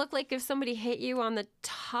 it look like if somebody hit you on the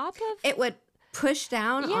top of It would push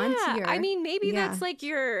down yeah, onto your I mean, maybe yeah. that's like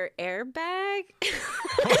your airbag.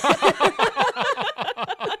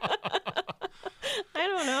 I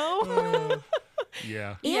don't know. Yeah.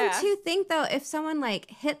 And Yeah. to think though, if someone like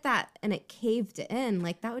hit that and it caved in,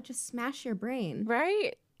 like that would just smash your brain.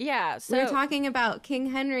 Right? Yeah. So We were talking about King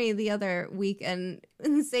Henry the other week, and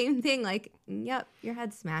the same thing. Like, yep, your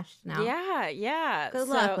head's smashed now. yeah, yeah. Good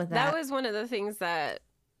So luck with that. That was one of the things that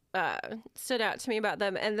stood out to me about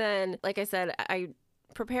them. And then, like I said, I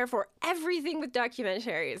prepare for everything with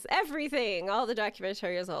documentaries, all the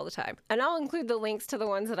documentaries all the time. And I'll include the links to the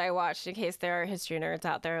ones that I watched in case there are history nerds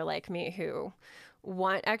out there like me who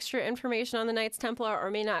want extra information on the Knights Templar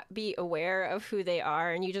or may not be aware of who they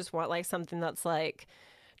are, and you just want like something that's like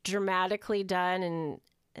dramatically done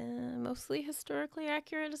and mostly historically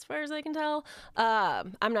accurate as far as I can tell.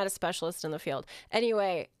 I'm not a specialist in the field.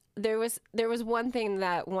 Anyway, there was one thing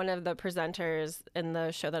that one of the presenters in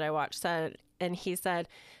the show that I watched said, and he said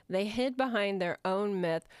they hid behind their own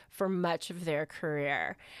myth for much of their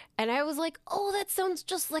career. And I was like, oh, that sounds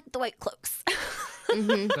just like the White Cloaks.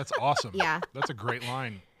 That's awesome. Yeah. That's a great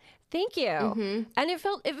line. Thank you. And it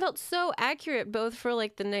felt so accurate both for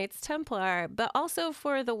like the Knights Templar, but also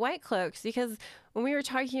for the White Cloaks, because when we were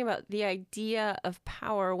talking about the idea of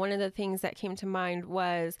power, one of the things that came to mind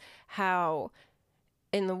was how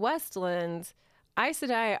in the Westlands, Aes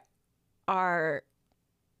Sedai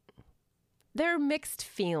there are mixed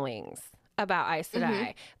feelings about Aes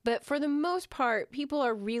Sedai, but for the most part, people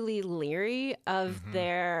are really leery of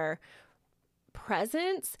their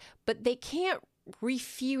presence, but they can't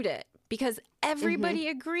refute it because everybody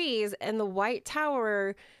agrees, and the White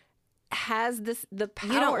Tower has the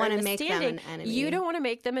power. You don't want and to the make them standing. an enemy. You don't want to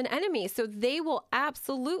make them an enemy, so they will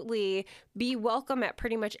absolutely be welcome at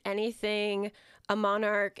pretty much anything a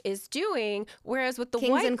monarch is doing. Whereas with the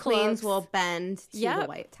Kings White and Cloaks, queens will bend to the Yep.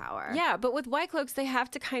 White Tower. yeah, but with White Cloaks, they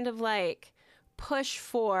have to kind of like push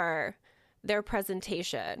for their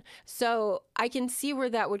presentation. So I can see where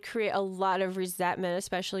that would create a lot of resentment,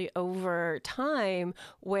 especially over time,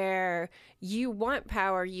 where you want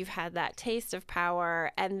power, you've had that taste of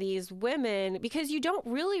power, and these women, because you don't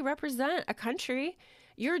really represent a country,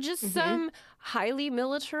 you're just some highly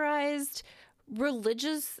militarized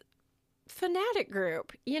religious fanatic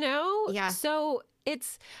group, you know? Yeah. So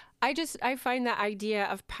I find that idea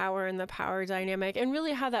of power and the power dynamic and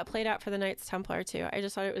really how that played out for the Knights Templar too. I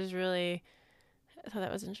just thought I thought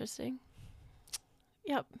that was interesting.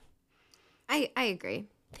 Yep. I agree.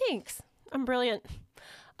 Thanks. I'm brilliant.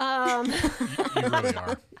 You really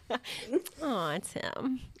are. Oh,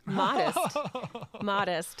 Tim. Modest.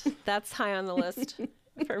 Modest. That's high on the list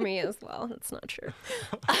for me as well. That's not true.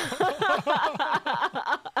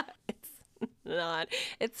 It's not.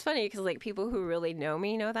 It's funny because like people who really know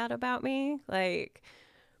me know that about me. Like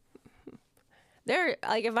they're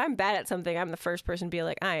like, if I'm bad at something, I'm the first person to be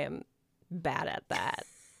like, I am bad at that.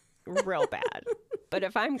 Real bad. But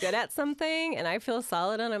if I'm good at something and I feel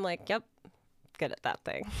solid on, I'm like, yep, good at that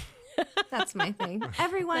thing. That's my thing.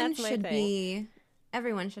 Everyone That's my should thing.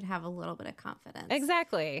 everyone should have a little bit of confidence.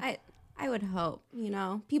 Exactly. I would hope,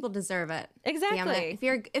 people deserve it. Exactly.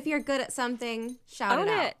 Damn it. If you're good at something, shout Own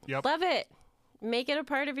it out. it. Yep. Love it. Make it a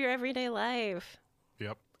part of your everyday life.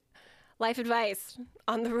 Yep. Life advice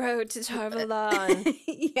on the road to Tarvalon.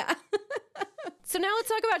 Yeah. So now let's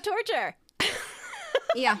talk about torture.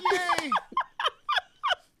 Yeah.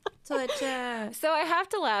 Torture. So I have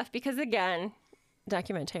to laugh because, again,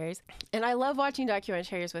 documentaries. And I love watching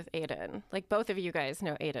documentaries with Aiden. Like, both of you guys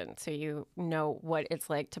know Aiden, so you know what it's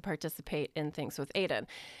like to participate in things with Aiden.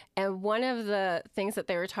 And one of the things that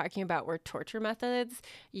they were talking about were torture methods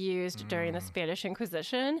used during the Spanish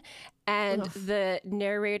Inquisition. And the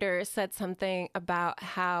narrator said something about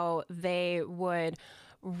how they would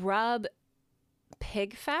rub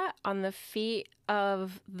pig fat on the feet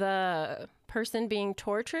of the person being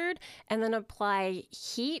tortured and then apply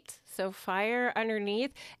heat, so fire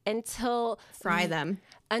underneath, until Fry them.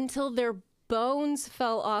 until their bones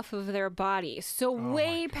fell off of their body. So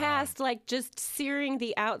way past like just searing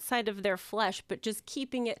the outside of their flesh, but just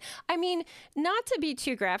keeping it. I mean, not to be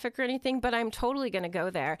too graphic or anything, but I'm totally going to go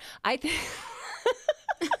there. I think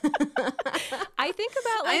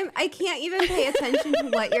about like I can't even pay attention to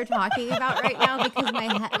what you're talking about right now because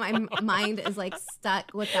my mind is like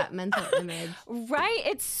stuck with that mental image. right,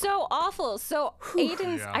 it's so awful. So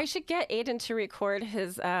Aiden's Yeah. I should get Aiden to record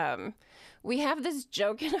his we have this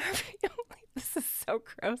joke in our family. This is so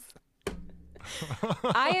gross.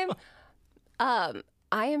 I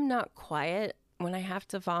am not quiet when I have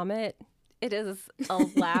to vomit. It is a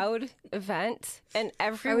loud event, and Are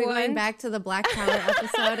everyone. we going back to the Black Tower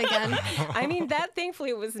episode again? I mean, that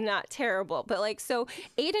thankfully was not terrible, but like, so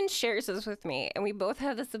Aiden shares this with me, and we both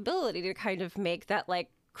have this ability to kind of make that like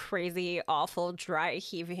crazy, awful, dry,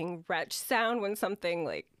 heaving retch sound when something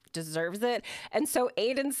like deserves it. And so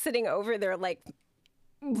Aiden's sitting over there like.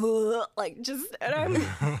 Like just, and I'm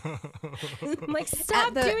like,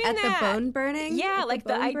 stop doing at that. the bone burning? Yeah, At like the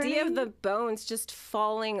bone idea of burning? the bones just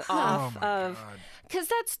falling off of, because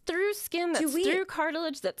that's through skin, that's through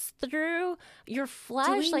cartilage, that's through your Do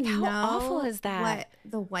flesh. we Like, how know awful is that? What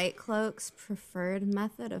the White Cloaks' preferred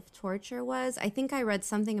method of torture was? I think I read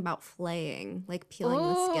something about flaying, like peeling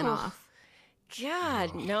the skin Ugh. off.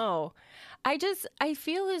 God, no. I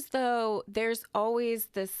feel as though there's always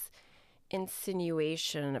this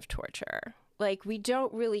insinuation of torture. Like, we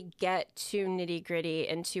don't really get too nitty gritty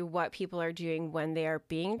into what people are doing when they are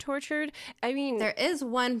being tortured. I mean, There is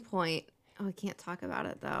one point. Oh, I can't talk about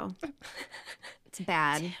it though. It's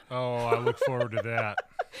bad. Oh, I look forward to that.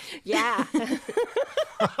 yeah.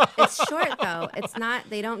 It's short though. It's not.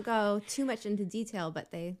 They don't go too much into detail, but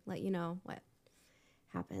they let you know what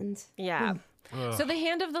happened. Yeah. So the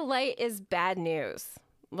Hand of the Light is bad news.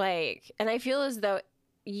 Like, and I feel as though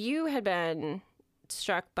you had been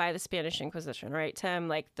struck by the Spanish Inquisition, right, Tim?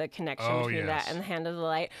 Like the connection between that and the Hand of the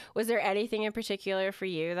Light. Was there anything in particular for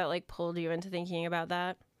you that like pulled you into thinking about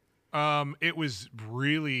that? It was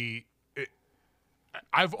really.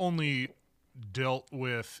 I've only dealt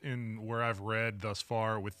with in where I've read thus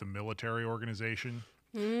far with the military organization,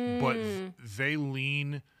 but they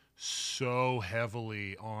lean so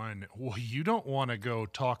heavily on. Well, you don't want to go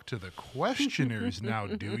talk to the questioners now,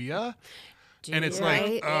 do ya? And it's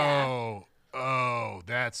like, Right? oh,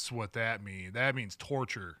 that's what that means. That means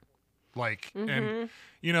torture. Like, and,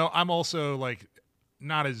 I'm also, like,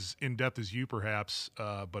 not as in-depth as you, perhaps,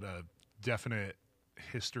 but a definite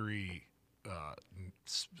history,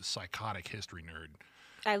 psychotic history nerd.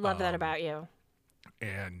 I love that about you.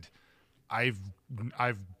 And I've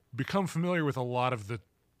become familiar with a lot of the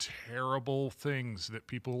terrible things that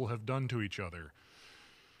people have done to each other.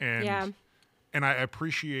 And Yeah. and I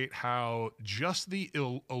appreciate how just the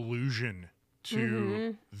allusion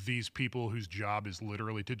to these people whose job is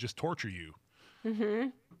literally to just torture you.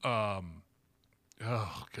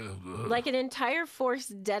 Oh, God. Like an entire force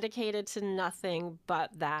dedicated to nothing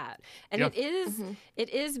but that. And Yeah. it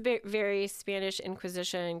is very Spanish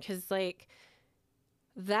Inquisition, because like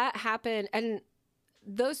that happened, and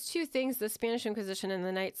those two things, the Spanish Inquisition and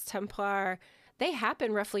the Knights Templar, they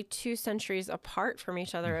happen roughly 2 centuries apart from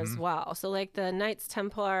each other as well. So like the Knights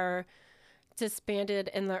Templar disbanded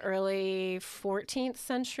in the early 14th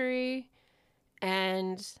century,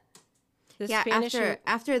 and the Yeah, Spanish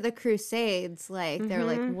after the Crusades, like they're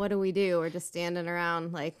like, what do we do? We're just standing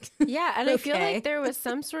around, like. Yeah, and I feel Okay. like there was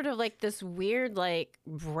some sort of like this weird like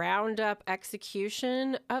round up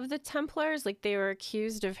execution of the Templars. Like they were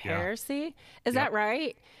accused of Yeah. heresy. Is Yep. that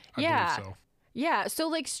right? I Yeah. believe so. Yeah. So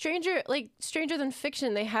like stranger than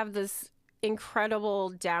fiction, they have this incredible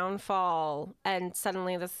downfall, and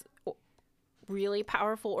suddenly this really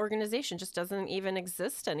powerful organization just doesn't even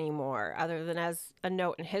exist anymore, other than as a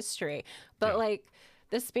note in history. But Yeah. like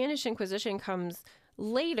the Spanish Inquisition comes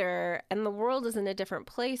later, and the world is in a different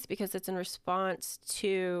place because it's in response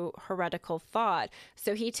to heretical thought.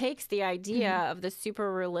 So he takes the idea of the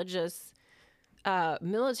super religious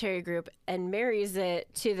military group and marries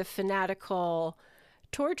it to the fanatical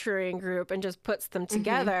torturing group and just puts them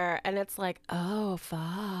together. And it's like, oh,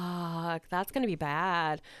 fuck, that's going to be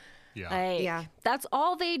bad. Yeah. Like, Yeah. that's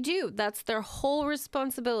all they do. That's their whole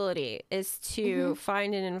responsibility, is to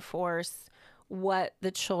find and enforce what the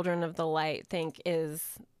children of the light think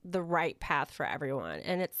is the right path for everyone.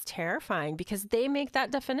 And it's terrifying because they make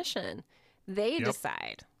that definition. They Yep.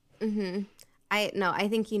 decide. I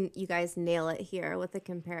think you guys nail it here with the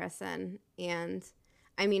comparison. And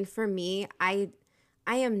I mean, for me, I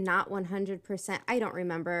am not 100%. I don't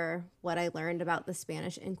remember what I learned about the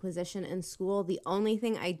Spanish Inquisition in school. The only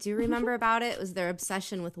thing I do remember about it was their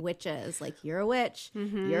obsession with witches. Like, you're a witch,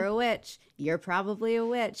 you're a witch, you're probably a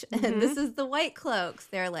witch. And this is the White Cloaks.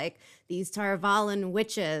 They're like these Tarvalin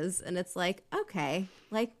witches. And it's like, okay,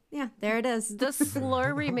 like, yeah, there it is. The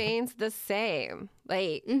slur remains the same.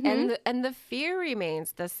 Like, and the fear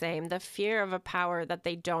remains the same. The fear of a power that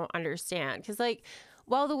they don't understand. Because like,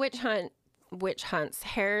 while the witch hunts,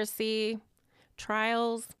 heresy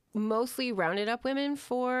trials mostly rounded up women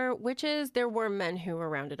for witches, there were men who were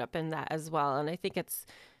rounded up in that as well. And I think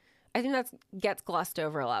that gets glossed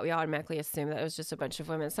over a lot. We automatically assume that it was just a bunch of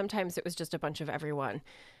women. Sometimes it was just a bunch of everyone,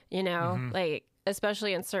 you know, like,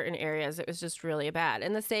 especially in certain areas, it was just really bad.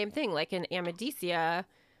 And the same thing, like in Amadicia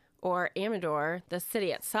or Amador, the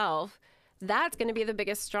city itself, that's going to be the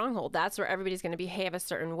biggest stronghold. That's where everybody's going to behave a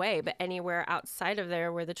certain way. But anywhere outside of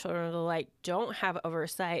there where the children of the light don't have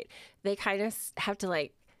oversight, they kind of have to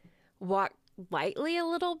like walk lightly a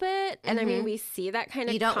little bit. And I mean, we see that kind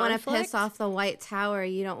of You don't want to conflict. piss off the White Tower.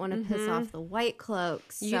 You don't want to piss off the White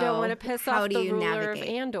Cloaks. You don't want to So piss how off do the you ruler navigate?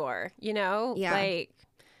 of Andor, you know? Yeah. Like,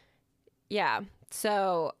 yeah.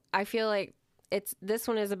 So I feel like this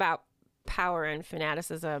one is about power and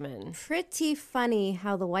fanaticism and Pretty funny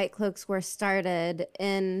how the White Cloaks were started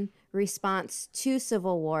in response to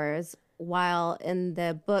civil wars, while in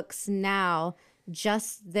the books now,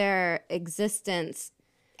 just their existence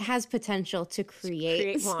has potential to create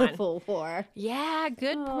create one. civil war. yeah,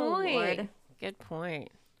 good Oh, point. Lord. Good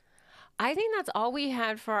point. I think that's all we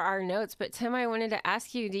had for our notes. But Tim, I wanted to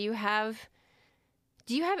ask you, do you have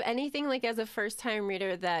anything like as a first time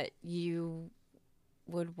reader that you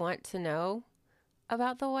would want to know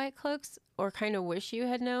about the White Cloaks, or kind of wish you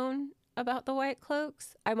had known about the White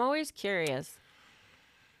Cloaks? I'm always curious.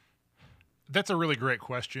 That's a really great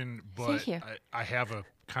question, but Thank you. I have a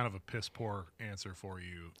kind of a piss poor answer for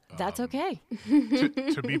you. That's okay.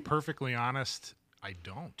 To be perfectly honest, I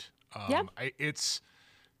don't. Yep.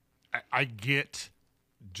 I get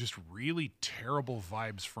just really terrible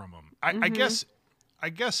vibes from them. Mm-hmm. I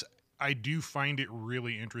guess I do find it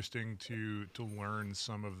really interesting to learn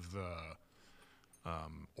some of the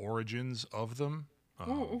origins of them.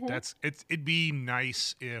 It'd be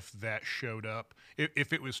nice if that showed up,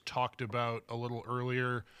 if it was talked about a little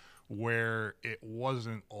earlier, where it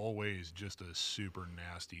wasn't always just a super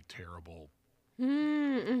nasty, terrible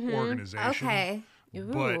organization. Okay.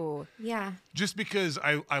 But Ooh. Yeah. just because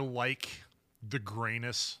I like the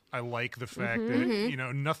grayness, I like the fact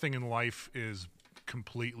that nothing in life is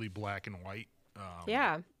completely black and white.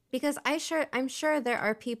 Yeah. Because I'm sure there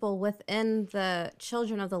are people within the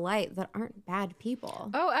Children of the Light that aren't bad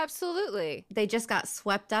people. Oh, absolutely. They just got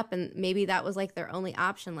swept up, and maybe that was like their only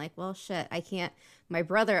option. Like, well, shit, I can't. My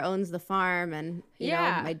brother owns the farm, and you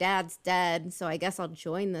know, my dad's dead, so I guess I'll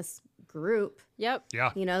join this group. Yep.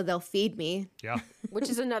 Yeah. You know, they'll feed me. Yeah. Which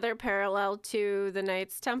is another parallel to the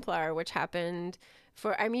Knights Templar, which happened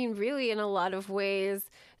really in a lot of ways.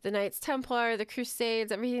 The Knights Templar, the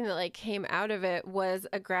Crusades, everything that like came out of it was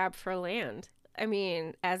a grab for land. I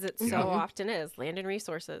mean, as it so often is, land and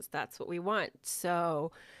resources. That's what we want.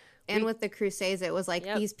 So, and with the Crusades, it was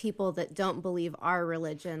like these people that don't believe our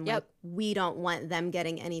religion, like we don't want them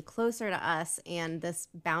getting any closer to us, and this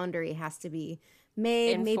boundary has to be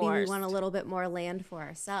made. Enforced. Maybe we want a little bit more land for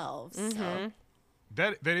ourselves. So.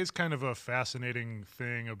 That is kind of a fascinating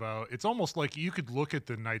thing about. It's almost like you could look at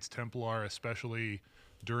the Knights Templar, especially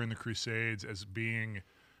during the Crusades, as being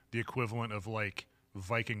the equivalent of like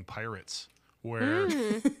Viking pirates, where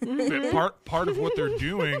part of what they're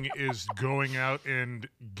doing is going out and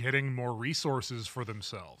getting more resources for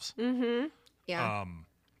themselves. Yeah.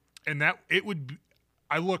 And that it would be,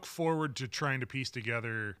 I look forward to trying to piece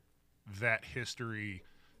together that history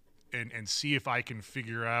and see if I can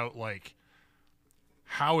figure out like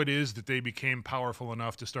how it is that they became powerful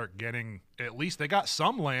enough to start getting, at least they got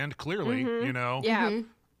some land, clearly, you know? yeah.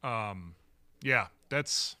 Yeah,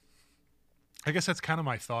 I guess that's kind of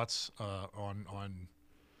my thoughts on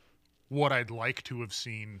what I'd like to have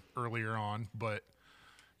seen earlier on, but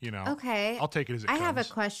you know, okay. I'll take it as it I comes. have a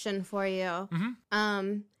question for you.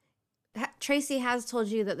 Tracy has told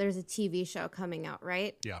you that there's a TV show coming out,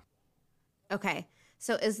 right? Yeah. Okay.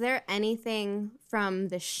 So is there anything from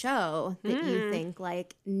the show that you think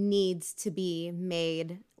like needs to be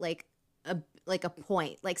made like a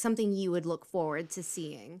point, like something you would look forward to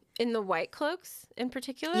seeing? In the White Cloaks in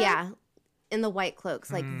particular? Yeah. In the White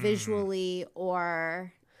Cloaks, like visually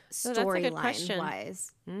or storyline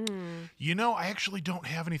wise. You know, I actually don't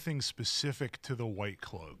have anything specific to the White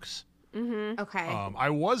Cloaks. Okay. I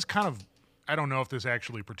was kind of, I don't know if this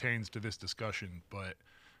actually pertains to this discussion, but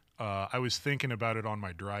I was thinking about it on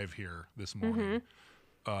my drive here this morning.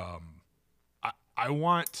 I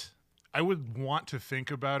would want to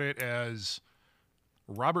think about it as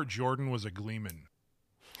Robert Jordan was a Gleeman.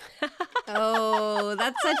 Oh,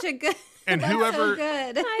 that's such a good. And that's whoever so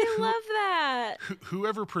good. I love that.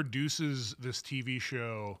 whoever produces this TV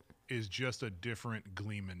show is just a different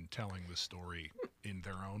Gleeman telling the story in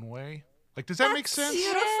their own way. Like, does that make sense?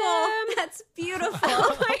 Beautiful. That's beautiful.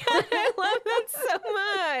 Oh my God, I love that so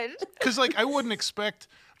much. Because, like, I wouldn't expect,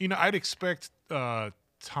 you know, I'd expect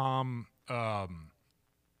Tom, God,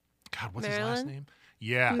 what's his last name?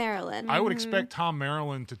 Yeah. Marilyn. I would expect Tom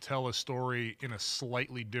Marilyn to tell a story in a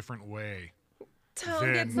slightly different way.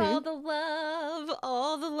 Tom gets all the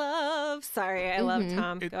love. Sorry, I love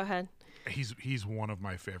Tom. Go ahead. He's one of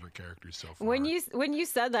my favorite characters so far. When you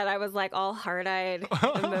said that, I was like all heart-eyed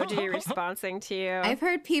emoji responding to you. I've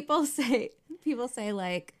heard people say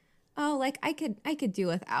like, oh, like I could do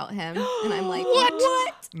without him, and I'm like,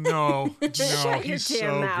 what? No, Shut your he's damn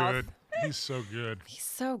so mouth. good. He's so good. He's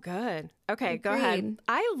so good. Okay, go Agreed. ahead.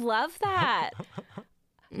 I love that.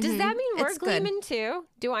 Does that mean we're It's good. Gleeman too?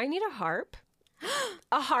 Do I need a harp?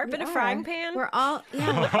 A harp and a frying pan? We're all,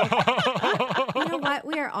 yeah. You know what?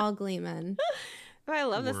 We are all Gleeman. Oh, I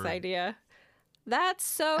love this Word. idea. That's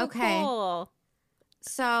so Okay. cool.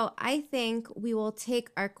 So I think we will take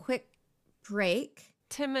our quick break.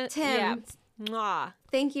 Tim. Tim. Yeah. Mwah.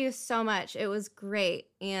 Thank you so much. It was great.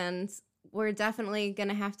 And we're definitely going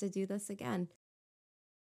to have to do this again.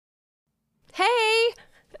 Hey!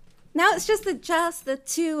 Now it's just the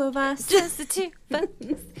two of us. Just the two of us.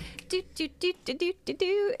 Do.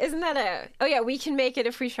 Isn't that a... Oh, yeah, we can make it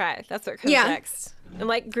if we try. That's what comes next. I'm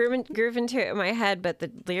like grooving to it in my head, but the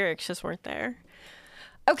lyrics just weren't there.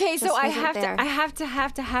 Okay, so I have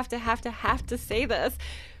to say this.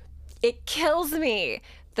 It kills me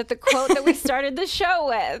that the quote that we started the show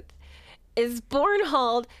with is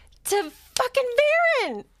Bornhold to fucking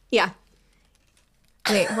Baron. Yeah.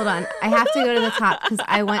 Wait, hold on. I have to go to the top because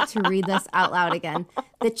I want to read this out loud again.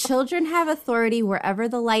 The children have authority wherever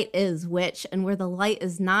the light is, witch, and where the light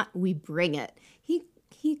is not, we bring it. He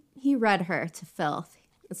read her to filth.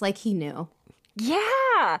 It's like he knew.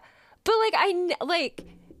 Yeah, but like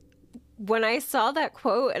when I saw that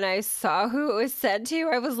quote and I saw who it was said to,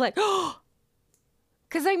 I was like, oh,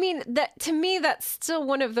 because I mean that to me that's still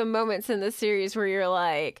one of the moments in the series where you're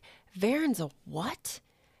like, Varen's a what?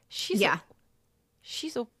 She's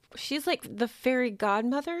like the fairy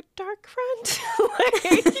godmother, Dark Friend. Like,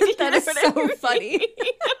 That is so funny.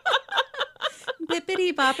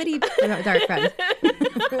 Bippity boppity dark friend.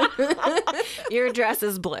 Your dress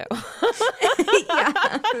is blue.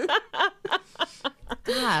 Yeah.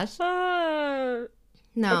 Gosh.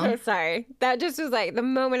 No. Okay, sorry. That just was like the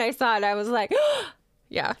moment I saw it, I was like,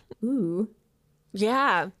 yeah. Ooh.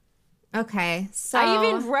 Yeah. Okay. So I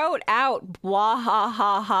even wrote out wah ha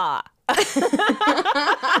ha ha.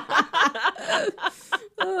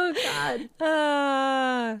 oh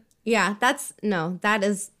God. Yeah, that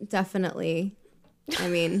is definitely, I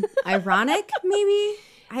mean, ironic maybe?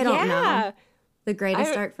 I don't know. The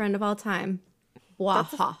greatest dark friend of all time. Wah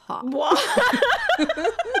ha ha.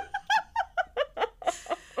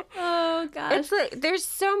 Oh gosh. It's like there's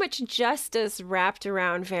so much justice wrapped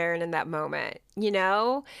around Varen in that moment, you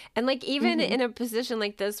know? And like even in a position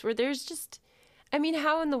like this where there's just, I mean,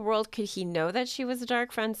 how in the world could he know that she was a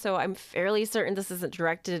dark friend? So I'm fairly certain this isn't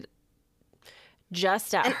directed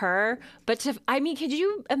just at her. But I mean, could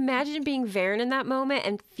you imagine being Varen in that moment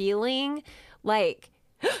and feeling like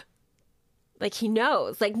he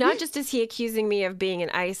knows, like not just is he accusing me of being a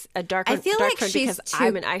dark friend because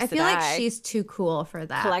I'm an Aes Sedai. I feel like she's too cool for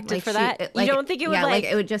that. Collected for that? You don't think it would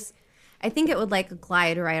it would just, I think it would like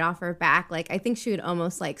glide right off her back. Like I think she would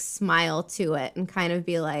almost like smile to it and kind of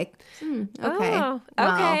be like, okay. Oh,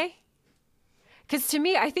 okay. Because to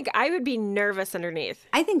me, I think I would be nervous underneath.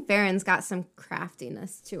 I think Varen's got some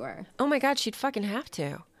craftiness to her. Oh my God, she'd fucking have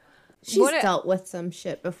to. She's dealt with some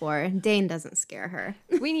shit before. Dane doesn't scare her.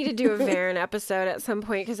 We need to do a Varen episode at some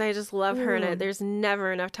point because I just love her and there's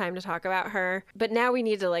never enough time to talk about her. But now we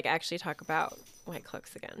need to like actually talk about White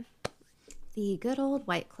Cloaks again. The good old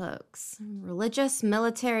White Cloaks. Religious,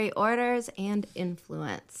 military orders, and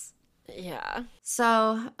influence. Yeah.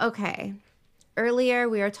 So, okay. Earlier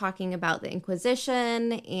we were talking about the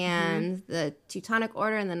Inquisition and the Teutonic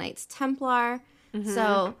Order and the Knights Templar.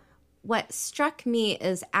 So what struck me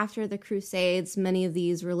is after the Crusades, many of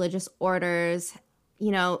these religious orders, you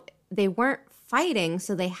know, they weren't fighting,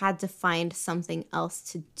 so they had to find something else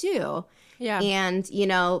to do. Yeah. And, you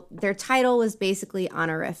know, their title was basically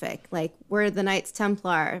honorific. Like, we're the Knights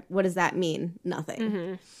Templar. What does that mean?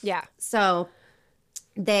 Nothing. Yeah. So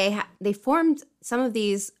they formed, some of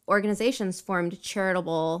these organizations formed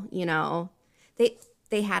charitable, you know,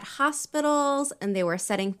 they had hospitals and they were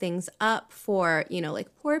setting things up for, you know,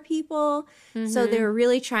 like poor people. So they were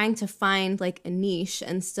really trying to find like a niche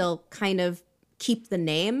and still kind of keep the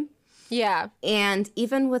name. Yeah. And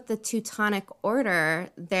even with the Teutonic Order,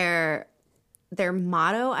 their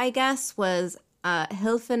motto, I guess, was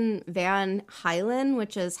Hilfen van heilen,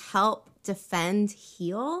 which is help, defend,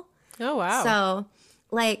 heal. Oh, wow. So,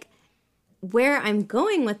 like, where I'm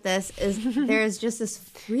going with this is there's just this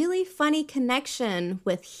really funny connection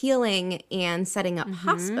with healing and setting up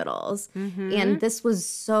hospitals. And this was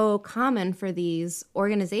so common for these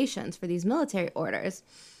organizations, for these military orders.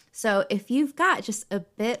 So if you've got just a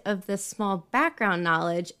bit of this small background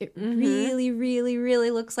knowledge, it really, really, really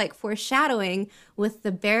looks like foreshadowing with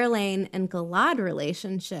the Berelain and Galad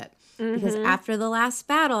relationship. Because after the last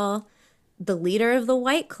battle, the leader of the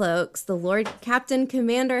White Cloaks, the Lord Captain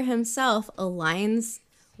Commander himself, aligns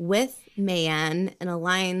with Mayenne and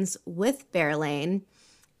aligns with Berelain.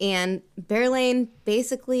 And Berelain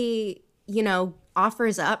basically, you know,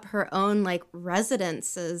 offers up her own like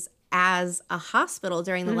residences as a hospital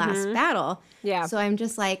during the last battle. Yeah. So I'm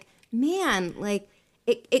just like, man, like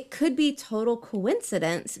it could be total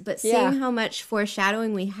coincidence, but seeing how much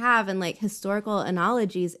foreshadowing we have and like historical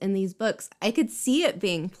analogies in these books, I could see it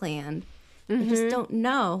being planned. I just don't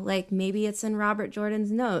know. Like, maybe it's in Robert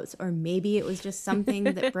Jordan's notes, or maybe it was just something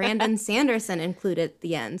that Brandon Sanderson included at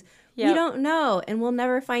the end. Yep. We don't know, and we'll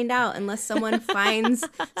never find out unless someone finds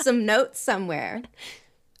some notes somewhere.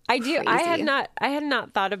 I do. Crazy. I had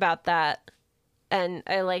not thought about that, and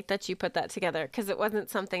I like that you put that together because it wasn't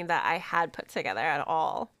something that I had put together at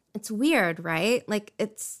all. It's weird, right? Like,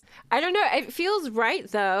 I don't know. It feels right,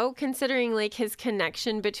 though, considering, like, his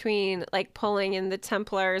connection between, like, pulling in the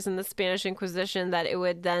Templars and the Spanish Inquisition, that it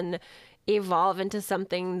would then evolve into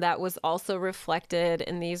something that was also reflected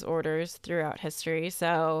in these orders throughout history.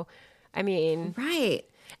 So, I mean... Right.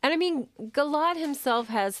 And, I mean, Galad himself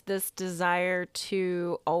has this desire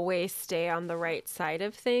to always stay on the right side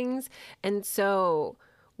of things. And so...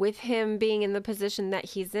 with him being in the position that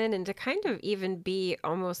he's in and to kind of even be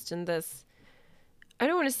almost in this, I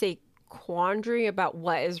don't want to say quandary about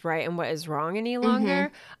what is right and what is wrong any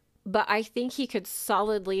longer, but I think he could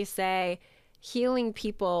solidly say healing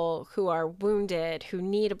people who are wounded, who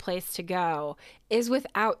need a place to go, is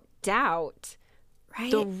without doubt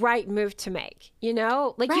the right move to make, you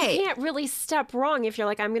know? Like, Right. you can't really step wrong if you're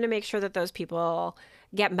like, I'm going to make sure that those people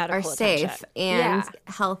get medical Are attention. safe and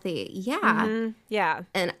healthy. Yeah. Yeah.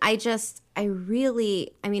 And I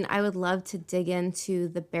would love to dig into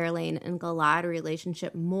the Berlain and Galad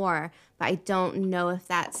relationship more, but I don't know if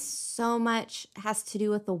that so much has to do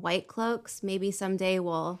with the White Cloaks. Maybe someday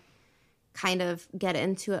we'll kind of get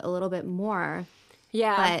into it a little bit more.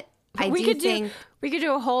 Yeah. But we could do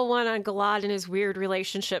a whole one on Galad and his weird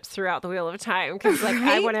relationships throughout the Wheel of Time, because like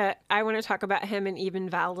Right? I want to talk about him and Ibn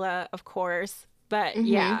Valda, of course. But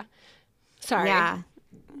yeah, sorry. Yeah.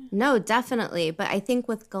 No, definitely. But I think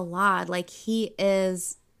with Galad, like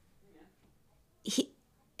his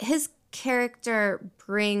character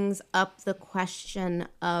brings up the question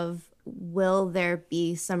of, will there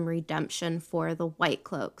be some redemption for the White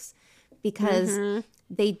Cloaks? Because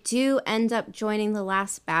they do end up joining the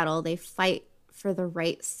last battle. They fight for the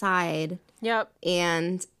right side. Yep.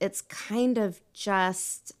 And it's kind of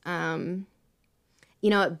just,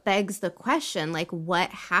 it begs the question, like, what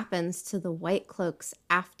happens to the White Cloaks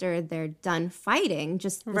after they're done fighting?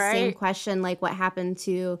 Just the same Right. question, like, what happened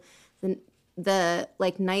to the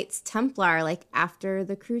like Knights Templar, like, after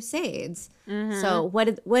the Crusades? So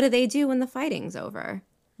what do they do when the fighting's over?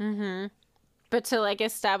 But to like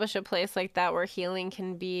establish a place like that where healing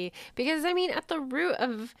can be, because I mean, at the root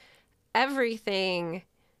of everything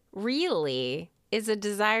really is a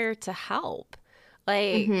desire to help.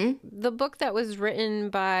 Like the book that was written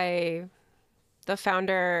by the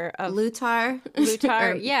founder of Lutar,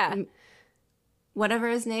 Lutar, or yeah. whatever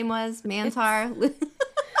his name was, Mantar.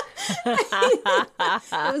 It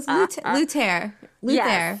was Luther,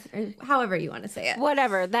 Yes. or however you want to say it.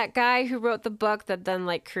 Whatever, that guy who wrote the book that then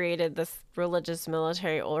like created this religious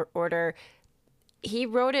military order, he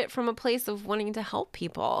wrote it from a place of wanting to help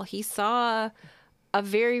people. He saw a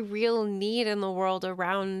very real need in the world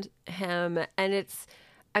around him, and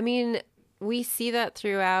we see that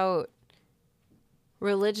throughout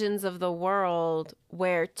religions of the world,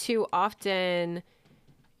 where too often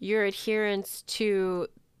your adherence to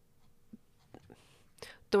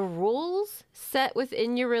the rules set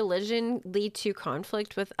within your religion lead to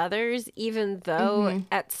conflict with others, even though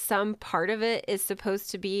at some part of it is supposed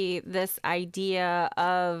to be this idea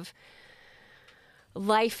of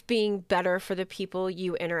life being better for the people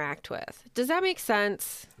you interact with. Does that make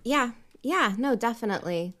sense? Yeah, no,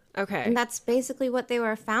 definitely. Okay. And that's basically what they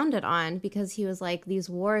were founded on, because he was like, these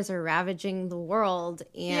wars are ravaging the world,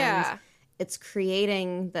 and it's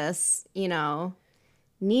creating this,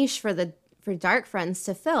 niche for Dark Friends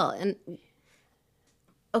to fill. And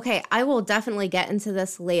okay, I will definitely get into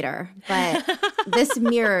this later, but this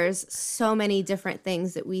mirrors so many different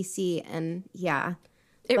things that we see, and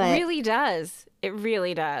it really does. It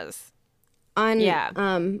really does. On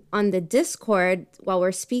the Discord, while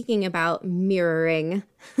we're speaking about mirroring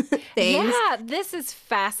things. Yeah, this is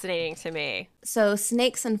fascinating to me. So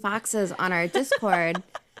Snakes and Foxes on our Discord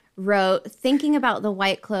wrote, thinking about the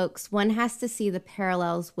White Cloaks, one has to see the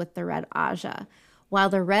parallels with the Red Aja. While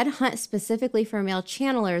the Red hunt specifically for male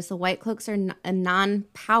channelers, the White Cloaks are a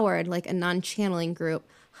non-powered, like a non-channeling group,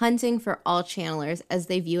 hunting for all channelers as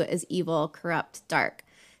they view it as evil, corrupt, dark.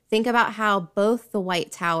 Think about how both the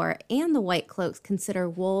White Tower and the White Cloaks consider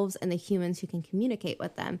wolves and the humans who can communicate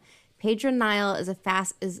with them. Pedro Nile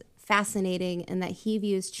is fascinating in that he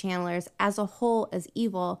views channelers as a whole as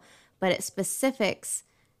evil, but in specifics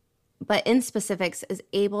is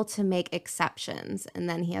able to make exceptions. And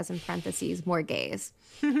then he has in parentheses more gays.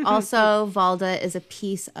 Also, Valda is a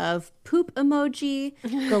piece of poop emoji.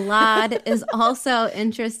 Galad is also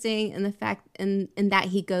interesting in the fact in that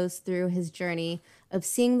he goes through his journey of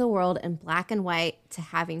seeing the world in black and white to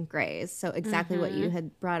having grays. So exactly what you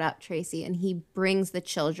had brought up, Tracy. And he brings the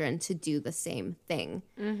children to do the same thing.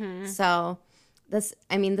 So this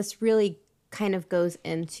really kind of goes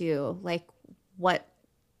into like what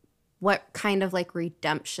kind of like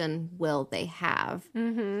redemption will they have?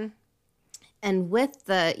 And with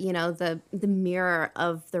the mirror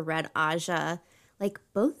of the Red Aja, like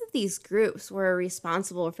both of these groups were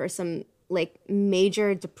responsible for some like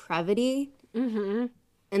major depravity. And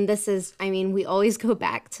this is, we always go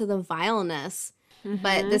back to the vileness,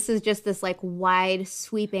 but this is just this like wide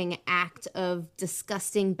sweeping act of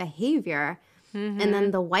disgusting behavior. And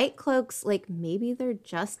then the White Cloaks, like maybe they're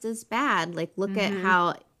just as bad. Like look at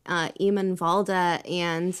how Eamon Valda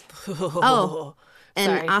and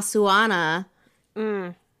Asuana,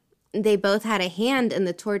 they both had a hand in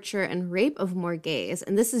the torture and rape of Morghese.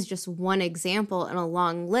 And this is just one example in a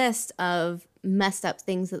long list of messed up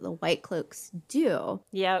things that the White Cloaks do.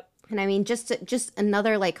 Yep. And I mean, just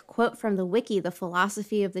another like quote from the wiki: the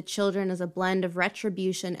philosophy of the children is a blend of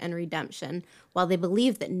retribution and redemption. While they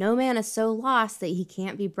believe that no man is so lost that he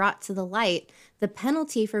can't be brought to the light, the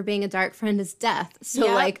penalty for being a dark friend is death. So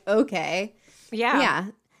Yep. like, okay. Yeah.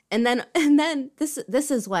 And then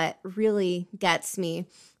this is what really gets me.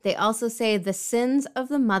 They also say the sins of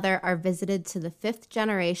the mother are visited to the 5th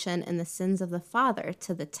generation and the sins of the father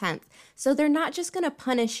to the 10th. So they're not just going to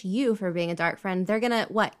punish you for being a dark friend. They're going to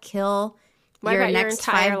kill What your about your next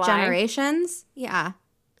entire 5 line? generations? Yeah.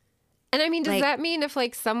 And I mean, does Like- that mean if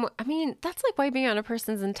like that's like wiping out a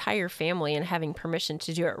person's entire family and having permission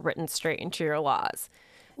to do it written straight into your laws.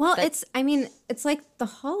 Well, it's like the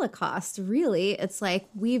Holocaust, really. It's like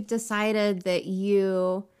we've decided that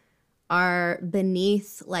you are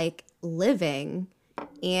beneath like living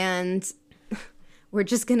and we're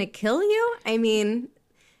just going to kill you. I mean,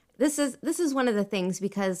 this is one of the things,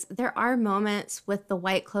 because there are moments with the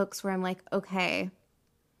White Cloaks where I'm like, okay,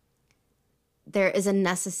 there is a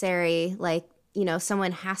necessary, like, you know,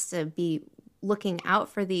 someone has to be looking out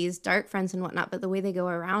for these dark friends and whatnot, but the way they go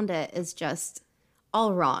around it is just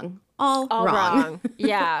all wrong. All wrong.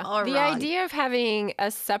 Yeah. All the wrong. idea of having a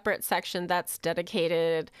separate section that's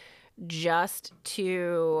dedicated just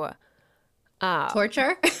to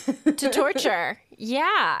Torture? torture.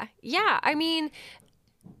 Yeah. Yeah. I mean,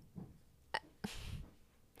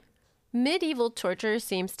 medieval torture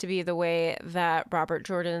seems to be the way that Robert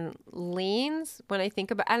Jordan leans when I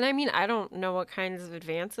think about, and I mean, I don't know what kinds of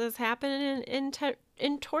advances happen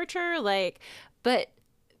in torture, like, but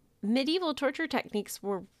medieval torture techniques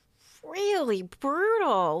were really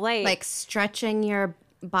brutal. Like stretching your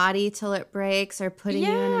body till it breaks, or putting you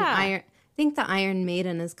in an Yeah. iron. I think the Iron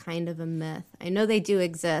Maiden is kind of a myth. I know they do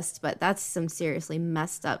exist, but that's some seriously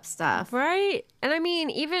messed up stuff. Right. And I mean,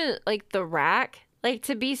 even like the rack, like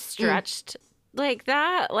to be stretched like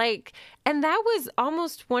that, like, and that was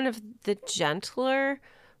almost one of the gentler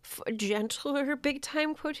big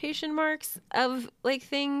time quotation marks of like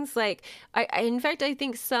things like I in fact I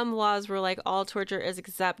think some laws were like all torture is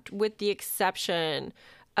except with the exception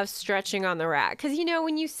of stretching on the rack, because you know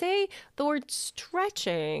when you say the word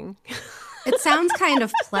stretching It sounds kind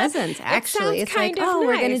of pleasant, actually. sounds It's like, kind of oh,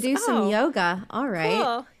 we're going to nice. do some Oh. yoga. All right.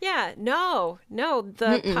 cool. Yeah, no,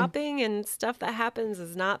 the popping and stuff that happens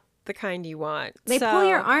is not the kind you want. They So, pull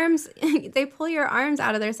your arms. They pull your arms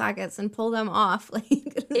out of their sockets and pull them off. Like,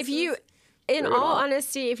 if you, in brutal. all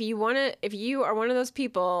honesty, if you are one of those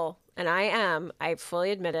people, and I fully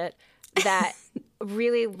admit it, that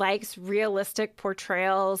really likes realistic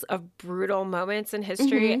portrayals of brutal moments in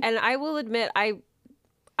history, and I will admit,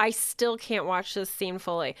 I still can't watch this scene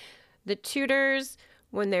fully. The Tudors,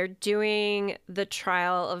 when they're doing the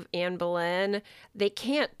trial of Anne Boleyn, they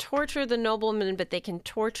can't torture the nobleman, but they can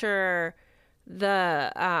torture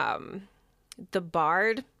the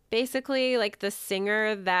bard, basically, like the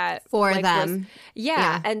singer that For like, them. yeah.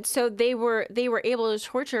 Yeah. And so they were able to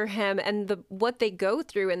torture him, and what they go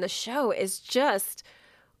through in the show is just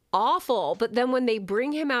awful. But then when they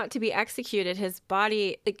bring him out to be executed, his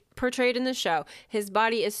body, like portrayed in the show, his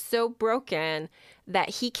body is so broken that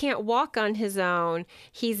he can't walk on his own.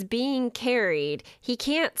 He's being carried. He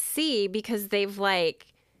can't see because they've like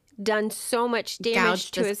done so much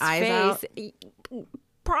damage Gouged to his his eyes face.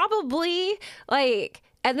 Probably, like,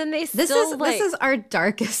 and then they This still is like, this is our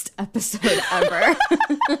darkest episode ever.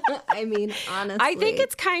 I mean, honestly. I think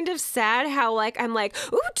it's kind of sad how like I'm like,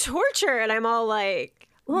 ooh, torture, and I'm all like,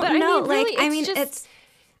 well, but no, I mean, really, like I mean, just,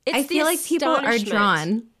 I the feel like people are astonishment.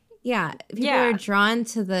 drawn. Yeah, people Yeah. are drawn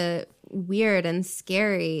to the weird and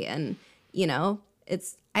scary, and you know,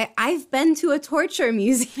 it's. I've been to a torture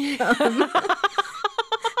museum.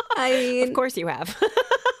 I mean, Of course you have.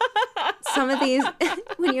 some of these,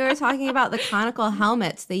 when you were talking about the conical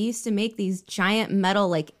helmets, they used to make these giant metal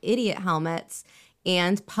like idiot helmets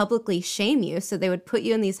and publicly shame you. So they would put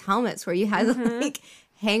you in these helmets where you had to like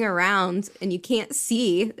hang around and you can't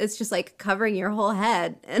see. It's just like covering your whole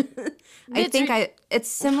head. And I It's think it's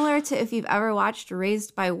similar to if you've ever watched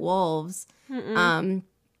Raised by Wolves. I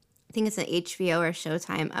think it's an HBO or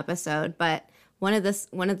Showtime episode, but one of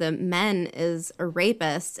the men is a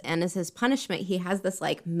rapist, and as his punishment, he has this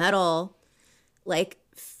like metal, like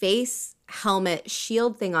face helmet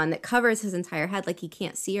shield thing on that covers his entire head, like he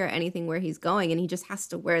can't see or anything where he's going, and he just has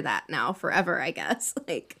to wear that now forever, I guess.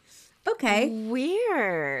 Like, okay,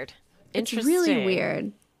 Weird. it's Interesting. really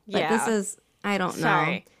weird. But Yeah. this is, I don't know.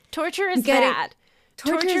 Sorry. Torture is Get it. bad.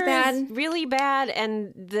 Torture is bad. really bad,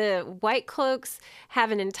 and the White Cloaks have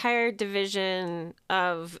an entire division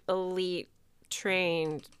of elite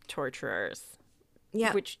trained torturers.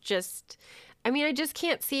 Yeah, Which just, I mean, I just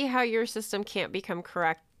can't see how your system can't become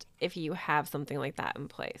correct if you have something like that in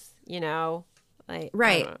place, you know? Like,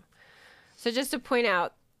 Right. I don't know. So just to point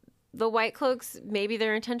out, the White Cloaks, maybe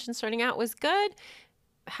their intention starting out was good.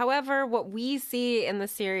 However, what we see in the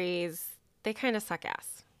series, they kind of suck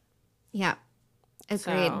ass. Yeah.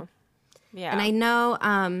 Agreed. So, yeah. And I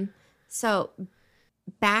know, so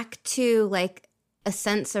back to like a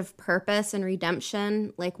sense of purpose and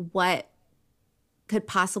redemption, like what could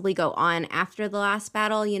possibly go on after the last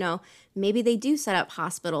battle. You know, maybe they do set up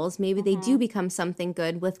hospitals. Maybe they do become something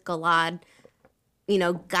good with Galad, you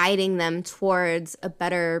know, guiding them towards a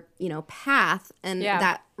better, you know, path. And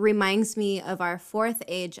that reminds me of our Fourth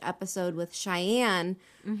Age episode with Cheyenne,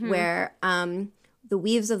 where the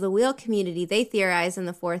Weaves of the Wheel community, they theorize in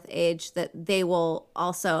the Fourth Age that they will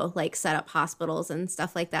also like set up hospitals and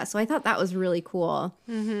stuff like that. So I thought that was really cool.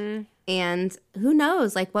 And who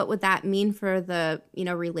knows, like, what would that mean for the, you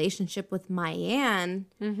know, relationship with Mayanne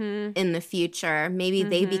in the future? Maybe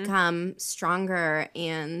they become stronger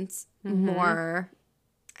and more,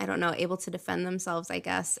 I don't know, able to defend themselves, I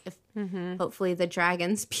guess, if hopefully the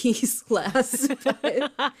dragon's peace lasts.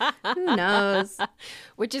 But who knows?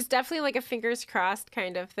 Which is definitely like a fingers crossed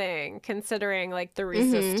kind of thing, considering like the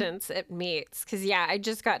resistance it meets. Because, yeah, I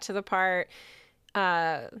just got to the part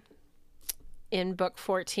in book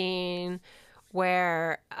 14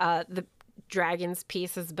 where the dragon's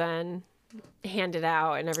peace has been handed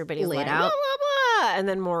out and everybody's Laid like, out. blah, blah, blah. And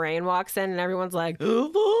then Moraine walks in and everyone's like,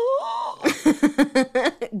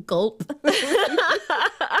 Gulp.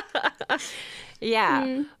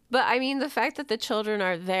 yeah. But I mean, the fact that the children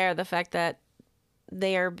are there, the fact that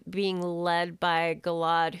they are being led by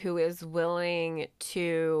Galad, who is willing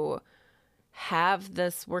to have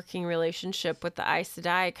this working relationship with the Aes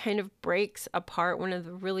Sedai, kind of breaks apart one of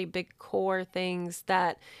the really big core things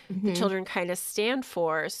that the children kind of stand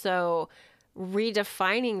for. So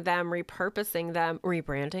redefining them, repurposing them,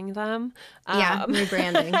 rebranding them.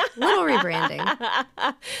 Rebranding. Little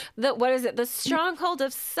rebranding. What is it? The stronghold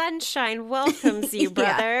of sunshine welcomes you,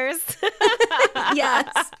 brothers.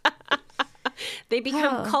 Yes. They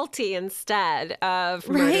become culty instead of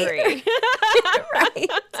murdery.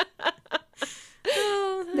 Right.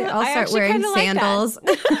 They all start wearing sandals.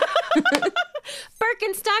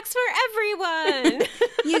 Birkenstocks for everyone.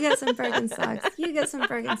 You get some Birkenstocks. You get some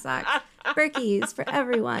Birkenstocks. Birkies for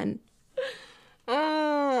everyone.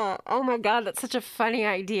 Oh my God, that's such a funny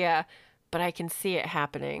idea, but I can see it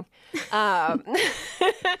happening. I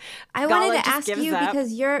wanted to ask you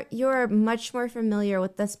because you're much more familiar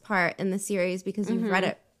with this part in the series because you've read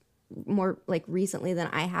it more like recently than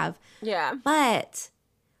I have. Yeah. But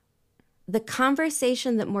the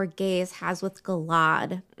conversation that Morghese has with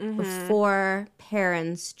Galad before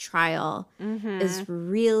Perrin's trial is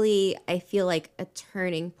really, I feel like, a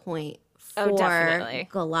turning point for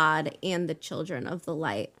Galad and the Children of the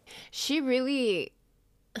Light. She really,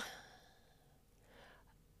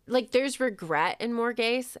 like, there's regret in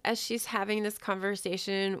Morghese as she's having this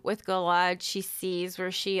conversation with Galad. She sees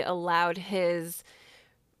where she allowed his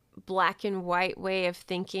black and white way of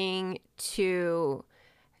thinking to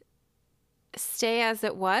stay as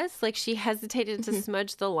it was. Like, she hesitated to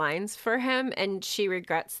smudge the lines for him, and she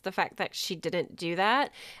regrets the fact that she didn't do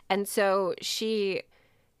that. And so she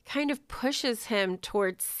kind of pushes him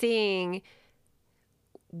towards seeing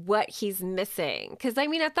what he's missing. Because, I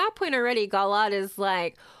mean, at that point already, Galad is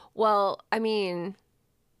like, well, I mean,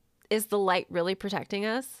 is the light really protecting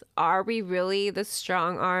us? Are we really the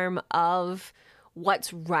strong arm of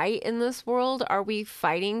what's right in this world? Are we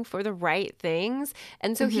fighting for the right things?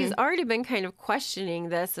 And so he's already been kind of questioning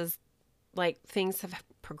this as like things have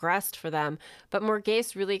progressed for them. But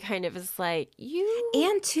Morghese really kind of is like,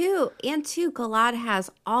 and too, Galad has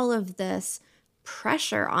all of this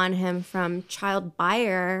pressure on him from Child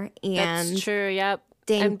Buyer and that's true, yep.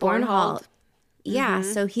 Dane and Bornhold. Yeah,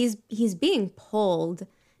 so he's being pulled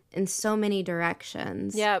in so many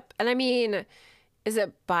directions. Yep. And I mean, is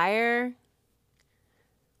it Buyer?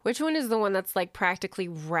 Which one is the one that's like practically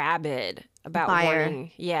rabid about wanting?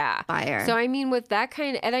 Yeah. Buyer. So I mean, with that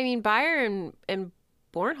kind of, and I mean, Buyer and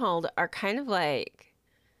Bornhold are kind of like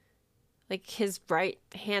his right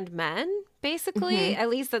hand men, basically. At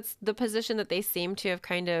least that's the position that they seem to have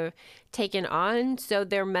kind of taken on. So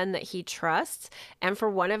they're men that he trusts. And for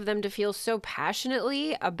one of them to feel so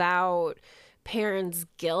passionately about Perrin's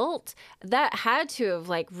guilt, that had to have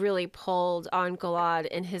like really pulled on Galad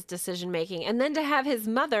in his decision making. And then to have his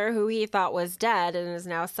mother, who he thought was dead and is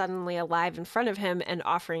now suddenly alive in front of him and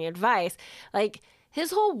offering advice, like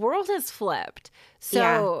his whole world has flipped.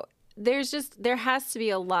 So there has to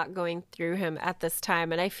be a lot going through him at this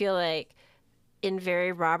time. And I feel like in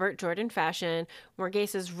very Robert Jordan fashion.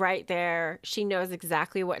 Morghese is right there. She knows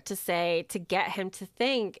exactly what to say to get him to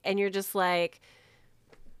think. And you're just like,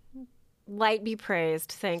 light be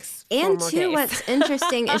praised. Thanks. And for too, Morghese. what's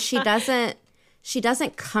interesting is she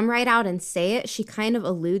doesn't come right out and say it. She kind of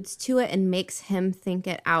alludes to it and makes him think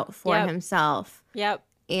it out for himself. Yep.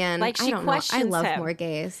 And Like, she I don't know. I questions love him.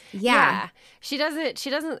 Morghese. Yeah. She doesn't,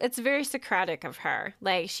 it's very Socratic of her.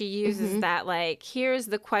 Like, she uses that, like, here's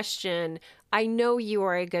the question. I know you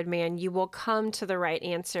are a good man. You will come to the right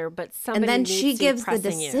answer, but somebody And then needs she to gives the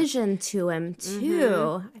pressing you. decision to him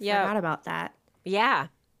too. I forgot about that. Yeah.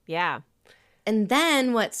 Yeah. And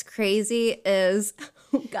then what's crazy is,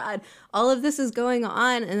 oh God, all of this is going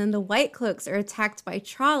on, and then the White Cloaks are attacked by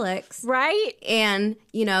Trollocs. Right? And,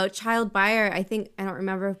 you know, Child Buyer, I don't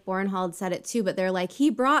remember if Bornhald said it too, but they're like, he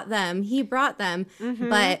brought them.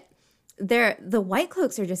 But the White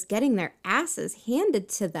Cloaks are just getting their asses handed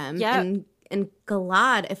to them. Yep. And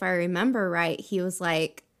Galad, if I remember right, he was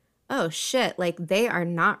like, oh shit, like they are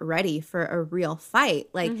not ready for a real fight.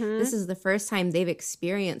 Like this is the first time they've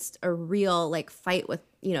experienced a real like fight with,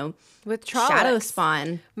 you know, With Trollocs. Shadow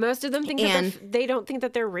Spawn. Most of them think And- that they don't think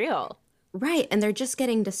that they're real. Right. And they're just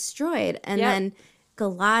getting destroyed. And then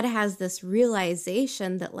Galad has this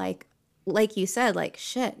realization that like you said, like,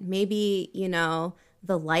 shit, maybe, you know,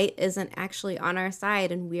 the light isn't actually on our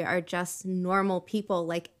side and we are just normal people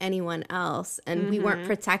like anyone else. And we weren't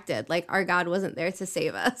protected. Like our God wasn't there to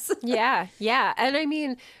save us. Yeah. Yeah. And I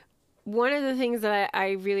mean, one of the things that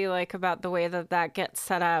I really like about the way that gets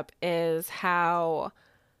set up is how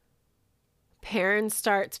Perrin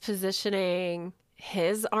starts positioning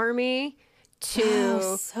his army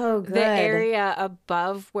to so good. the area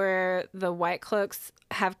above where the White Cloaks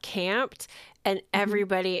have camped. And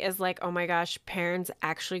everybody is like, oh my gosh, Perrin's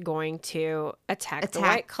actually going to attack the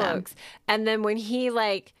White them. Cloaks. And then when he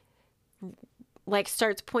like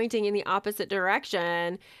starts pointing in the opposite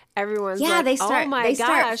direction, everyone's like, oh my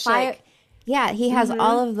gosh. Like, yeah, he has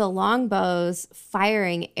all of the longbows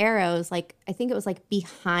firing arrows, like I think it was like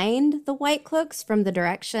behind the White Cloaks from the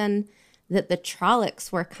direction that the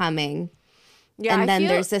Trollocs were coming. yeah, And I then feel-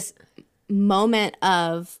 there's this moment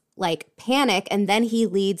of like panic, and then he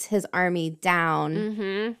leads his army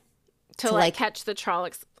down. to like catch the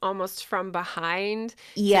Trollocs almost from behind to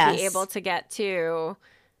Yes. be able to get to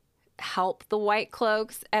help the White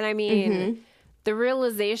Cloaks. And I mean, the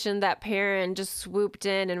realization that Perrin just swooped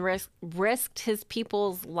in and risked his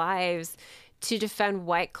people's lives to defend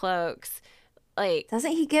White Cloaks, like,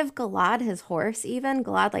 Doesn't he give Galad his horse even?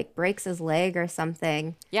 Galad like breaks his leg or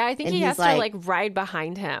something. yeah, I think And he has he's to like- like ride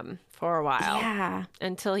behind him for a while Yeah.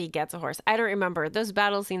 until he gets a horse. I don't remember. Those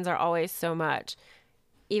battle scenes are always so much,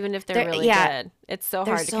 even if they're There- really yeah. good. It's so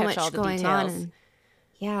There's hard to so catch much all the going details. on. And,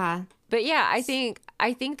 yeah. But yeah, I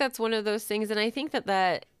think that's one of those things, and I think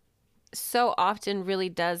that so often really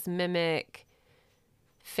does mimic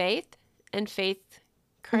faith and faith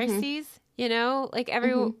crises. You know, like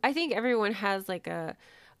I think everyone has like a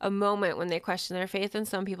moment when they question their faith, and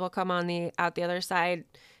some people come on out the other side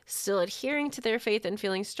still adhering to their faith and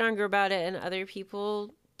feeling stronger about it, and other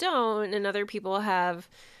people don't, and other people have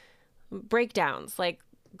breakdowns like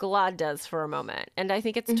Galad does for a moment. And I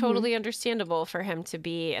think it's totally understandable for him to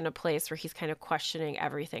be in a place where he's kind of questioning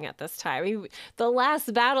everything at this time. The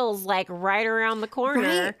last battle's like right around the corner.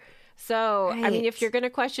 Right. So, I mean, if Right. you're going to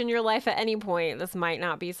question your life at any point, this might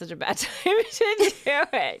not be such a bad time to do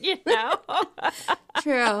it, you know?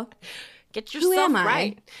 True. Get yourself am I?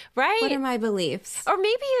 right. Right? What are my beliefs? Or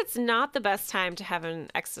maybe it's not the best time to have an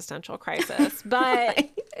existential crisis, but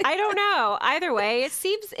I don't know. Either way, it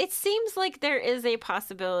seems like there is a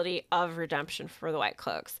possibility of redemption for the White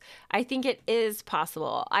Cloaks. I think it is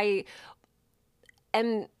possible. I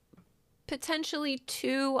am potentially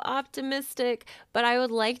too optimistic, but I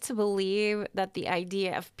would like to believe that the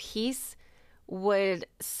idea of peace would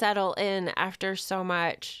settle in after so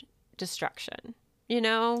much destruction. You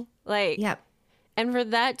know? Like, Yep. and for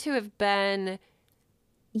that to have been,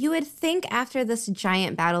 You would think after this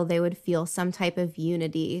giant battle, they would feel some type of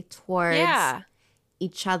unity towards yeah,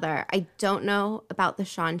 each other. I don't know about the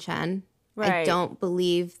Shan-Chen. I Right. don't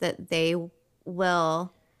believe that they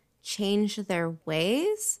will change their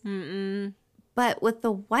ways. But with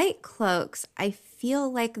the White Cloaks, I feel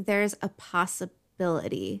like there's a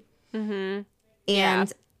possibility. And Yeah.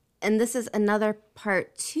 and this is another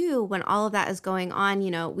part too, when all of that is going on,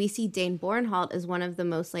 you know, we see Dane Bornhald as one of the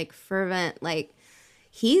most like fervent, like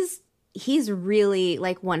he's really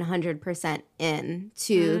like 100% in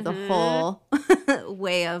to the whole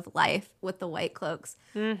way of life with the White Cloaks.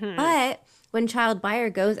 But when Child Buyer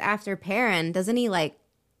goes after Perrin, doesn't he like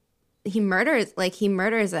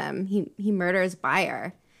murders him. He murders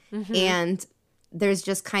Bayer. And there's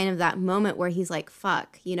just kind of that moment where he's like,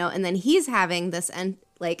 fuck, you know, and then he's having this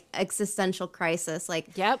like existential crisis. Like,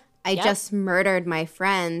 I just murdered my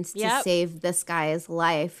friend to save this guy's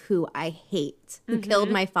life who I hate, who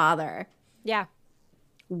killed my father. Yeah.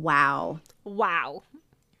 Wow.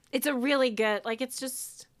 It's a really good, like,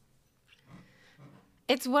 it's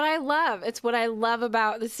what I love. It's what I love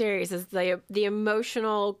about the series is the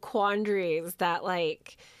emotional quandaries that,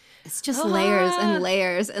 like, it's just layers and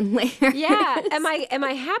layers and layers. Yeah. Am I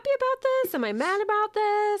happy about this? Am I mad about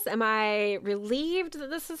this? Am I relieved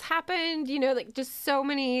that this has happened? You know, like, just so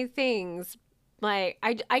many things. Like,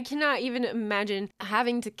 I cannot even imagine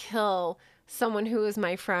having to kill someone who is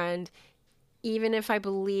my friend, even if I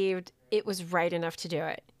believed it was right enough to do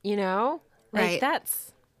it, you know? Like, right.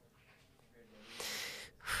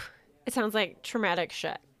 It sounds like traumatic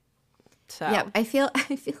shit. So. Yeah, I feel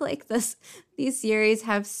like these series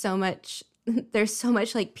have so much, there's so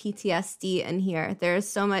much like PTSD in here. There's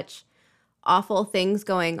so much awful things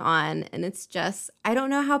going on, and it's just, I don't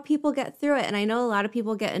know how people get through it. And I know a lot of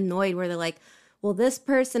people get annoyed where they're like, well, this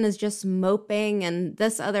person is just moping and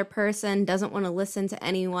this other person doesn't want to listen to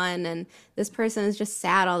anyone and this person is just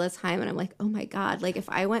sad all the time. And I'm like, oh my God, like if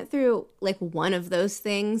I went through like one of those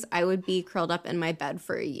things, I would be curled up in my bed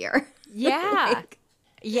for a year. Yeah.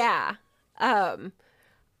 Yeah.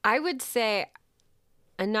 I would say,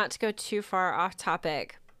 and not to go too far off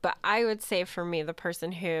topic, but I would say for me, the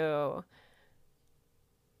person who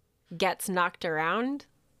gets knocked around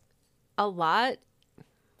a lot,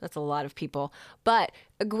 that's a lot of people, but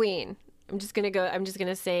Egwene. I'm just going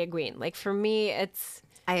to say Egwene. Like, for me,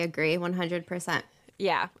 I agree 100%.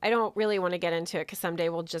 Yeah. I don't really want to get into it because someday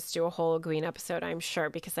we'll just do a whole Egwene episode, I'm sure,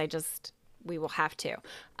 because we will have to.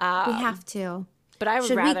 We have to. But I would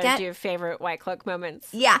rather do favorite White Cloak moments.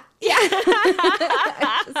 Yeah.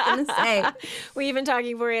 I was just going to say. We've been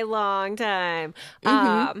talking for a long time,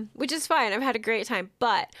 which is fine. I've had a great time.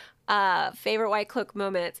 But favorite White Cloak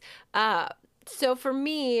moments. So for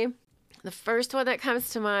me, the first one that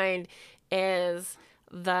comes to mind is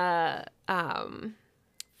the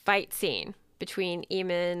fight scene between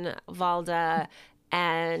Eamon, Valda,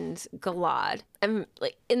 and Galad. And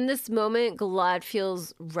like in this moment, Galad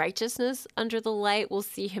feels righteousness under the light. We'll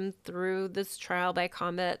see him through this trial by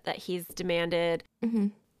combat that he's demanded.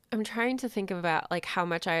 I'm trying to think about like how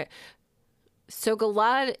much so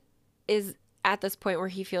Galad is at this point where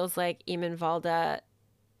he feels like Eamon Valda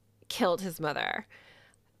killed his mother.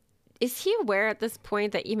 Is he aware at this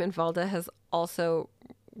point that Eamon Valda has also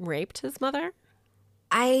raped his mother?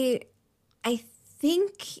 I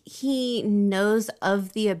think he knows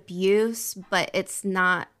of the abuse, but it's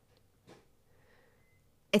not.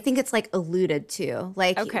 I think it's like alluded to.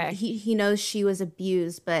 Like, okay. he knows she was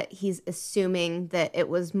abused, but he's assuming that it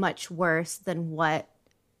was much worse than what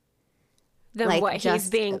he's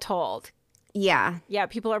being told. Yeah. Yeah,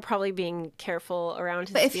 people are probably being careful around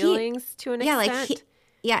his feelings to an extent.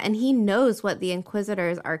 And he knows what the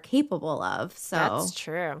Inquisitors are capable of. So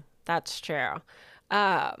That's true.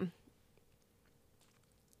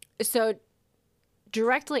 So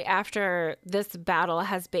directly after this battle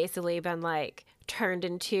has basically been like turned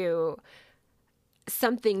into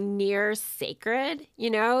something near sacred,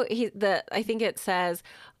 you know, I think it says,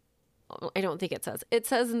 I don't think it says. It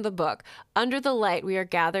says in the book, under the light we are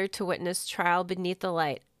gathered to witness trial beneath the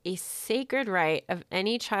light, a sacred right of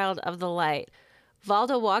any child of the light.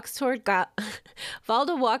 Valda walks toward Galad.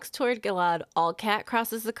 All cat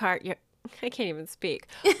crosses the courtyard. I can't even speak.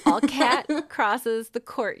 All cat crosses the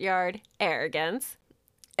courtyard. Arrogance.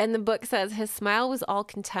 And the book says his smile was all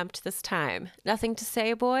contempt this time. Nothing to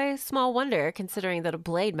say, boy? Small wonder, considering that a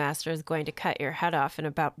blade master is going to cut your head off in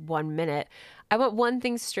about 1 minute. I want one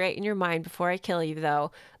thing straight in your mind before I kill you,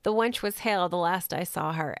 though. The wench was hale the last I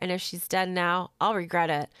saw her, and if she's dead now, I'll regret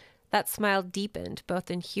it. That smile deepened, both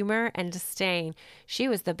in humor and disdain. She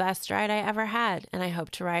was the best ride I ever had, and I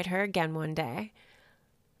hope to ride her again one day.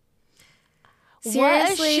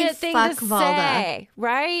 Seriously, what a shit thing fuck to Valda. Say,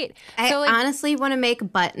 right? I honestly want to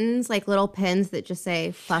make buttons, like little pins that just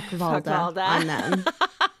say "fuck Valda" on them.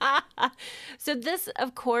 So this,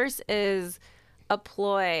 of course, is a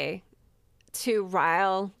ploy to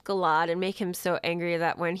rile Galad and make him so angry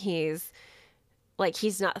that when he's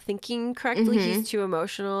not thinking correctly, he's too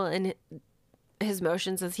emotional in his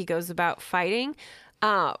motions as he goes about fighting.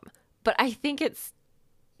 But I think it's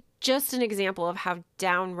just an example of how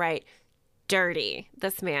downright dirty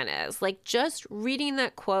this man is. Like, just reading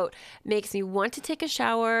that quote makes me want to take a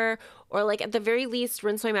shower, or like at the very least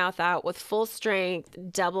rinse my mouth out with full strength,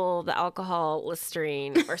 double the alcohol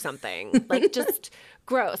Listerine or something. Like, just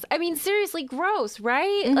gross. I mean, seriously, gross,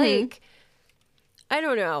 right? Like, I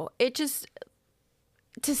don't know. It just,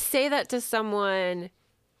 to say that to someone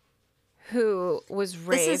who was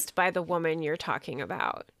raped by the woman you're talking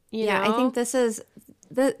about. You know? I think this is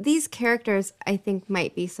these characters, I think,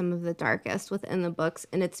 might be some of the darkest within the books,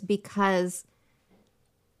 and it's because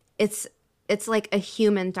it's like a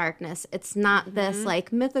human darkness. It's not this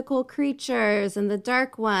like mythical creatures and the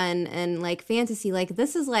dark one and like fantasy. Like,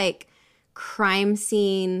 this is like crime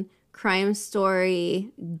scene, crime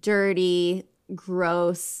story, dirty,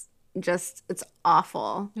 gross, just it's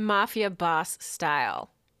awful. Mafia boss style.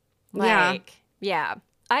 Like, yeah.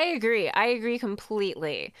 I agree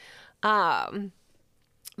completely.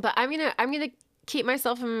 But I'm gonna keep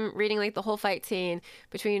myself from reading like the whole fight scene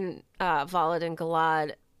between Volod and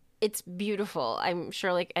Galad. It's beautiful. I'm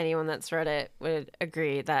sure like anyone that's read it would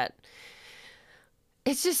agree that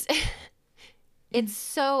it's just it's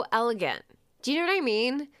so elegant. Do you know what I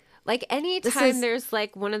mean? Like, anytime there's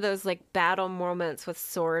like one of those like battle moments with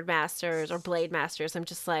sword masters or blade masters, I'm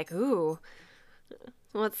just like, ooh,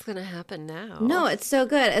 what's gonna happen now? No, it's so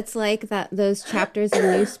good. It's like those chapters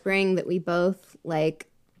in New Spring that we both like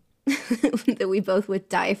that we both would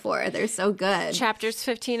die for. They're so good. Chapters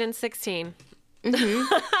 15 and 16.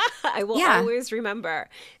 I will always remember,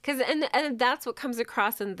 because and that's what comes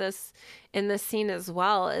across in this scene as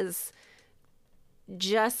well, is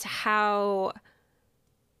just how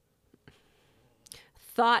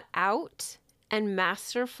thought out and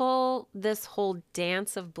masterful this whole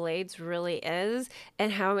dance of blades really is,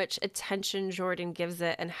 and how much attention Jordan gives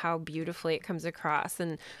it, and how beautifully it comes across.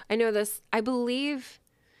 And I know this, I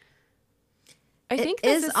think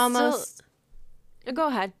this is almost still... Go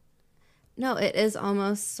ahead. No, it is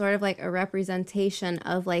almost sort of like a representation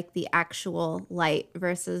of like the actual light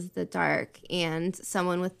versus the dark, and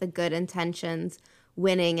someone with the good intentions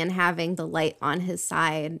winning and having the light on his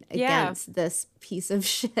side against this piece of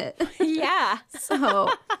shit. Yeah. So,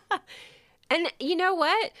 and you know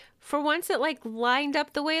what? For once, it like lined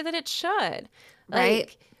up the way that it should. Right.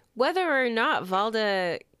 Like, whether or not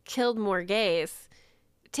Valda killed Morghese,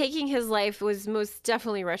 taking his life was most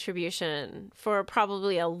definitely retribution for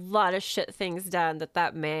probably a lot of shit things done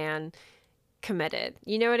that man committed.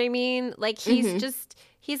 You know what I mean? Like,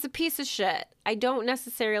 he's a piece of shit. I don't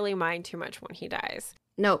necessarily mind too much when he dies.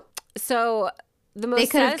 Nope. So they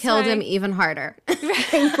could have killed him even harder.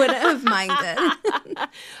 They wouldn't have minded.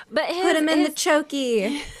 But put him in the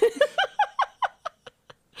chokey.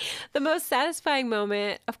 The most satisfying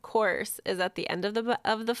moment, of course, is at the end of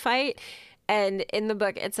the fight. And in the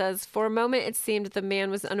book, it says, for a moment, it seemed the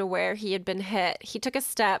man was unaware he had been hit. He took a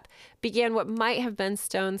step, began what might have been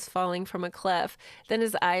stones falling from a cliff. Then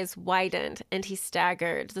his eyes widened, and he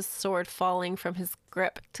staggered, the sword falling from his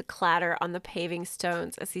grip to clatter on the paving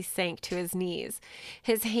stones as he sank to his knees.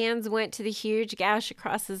 His hands went to the huge gash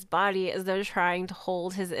across his body as though trying to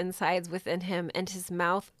hold his insides within him, and his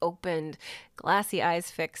mouth opened, glassy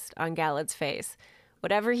eyes fixed on Galad's face.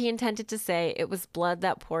 Whatever he intended to say, it was blood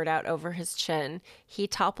that poured out over his chin. He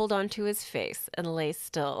toppled onto his face and lay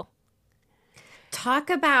still. Talk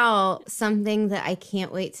about something that I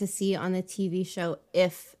can't wait to see on the TV show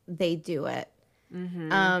if they do it.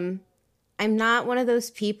 I'm not one of those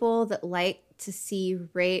people that like to see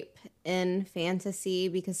rape in fantasy,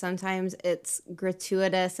 because sometimes it's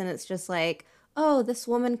gratuitous and it's just like, oh, this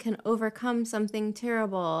woman can overcome something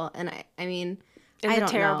terrible. And I mean, and I don't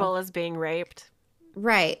the terrible know. is being raped.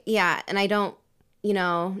 Right. Yeah. And I don't,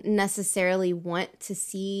 necessarily want to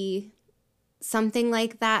see something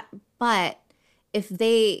like that. But if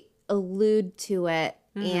they allude to it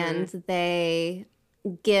and they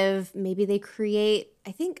maybe they create,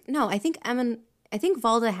 I think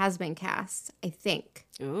Valda has been cast. I think.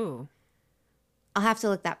 Ooh. I'll have to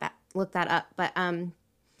look that up. But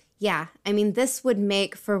yeah, I mean, this would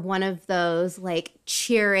make for one of those like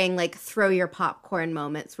cheering, like throw your popcorn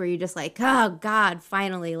moments where you're just like, oh God,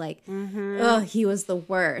 finally, like, oh, he was the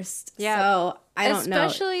worst. Yeah. So I don't know.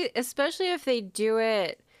 Especially if they do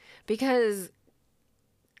it, because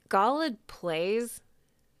Galad plays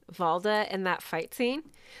Valda in that fight scene.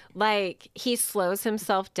 Like, he slows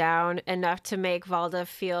himself down enough to make Valda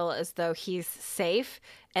feel as though he's safe,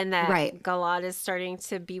 and that Galad is starting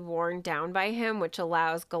to be worn down by him, which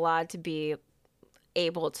allows Galad to be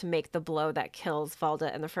able to make the blow that kills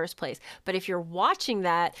Valda in the first place. But if you're watching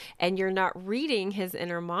that and you're not reading his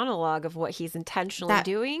inner monologue of what he's intentionally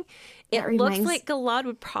doing, it looks like Galad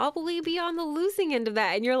would probably be on the losing end of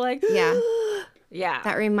that. And you're like, yeah. Yeah.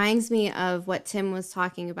 That reminds me of what Tim was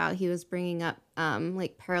talking about. He was bringing up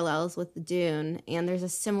like parallels with Dune. And there's a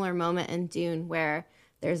similar moment in Dune where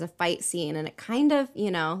there's a fight scene and it kind of,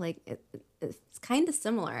 you know, like it's kind of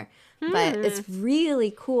similar, but it's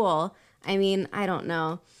really cool. I mean, I don't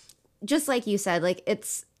know. Just like you said, like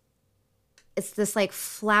it's this like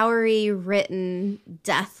flowery, written,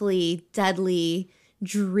 deathly, deadly,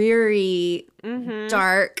 dreary,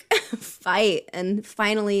 dark fight. And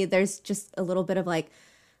finally, there's just a little bit of like,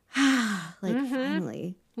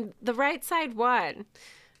 finally. The right side won.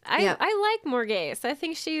 I like Morghese. I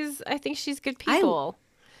think she's good people.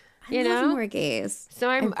 I love Morghese. So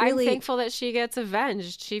I'm thankful that she gets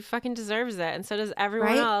avenged. She fucking deserves it, and so does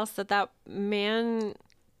everyone else that man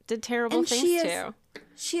did terrible things to.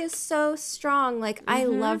 She is so strong. Like I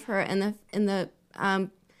love her in the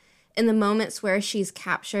moments where she's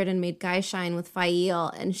captured and made Guyshine with Fail,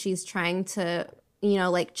 and she's trying to, you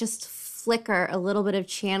know, like just flicker a little bit of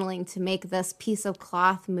channeling to make this piece of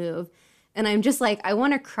cloth move. And I'm just like, I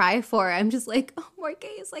want to cry for her. I'm just like, oh,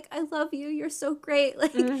 Morghese, like, I love you. You're so great.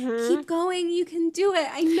 Like, keep going. You can do it.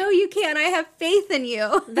 I know you can. I have faith in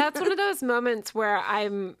you. That's one of those moments where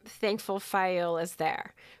I'm thankful Fael is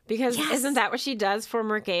there. Because isn't that what she does for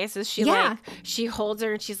Morghese? Is she like, she holds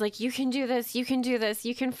her and she's like, you can do this. You can do this.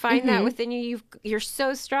 You can find that within you. You're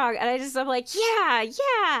so strong. And I'm like,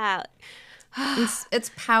 yeah.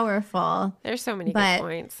 It's powerful. There's so many good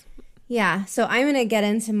points. Yeah, so I'm gonna get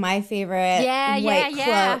into my favorite White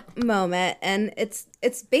Cloak moment, and it's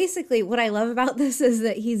basically what I love about this is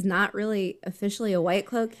that he's not really officially a White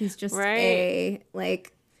Cloak. He's just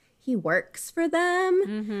he works for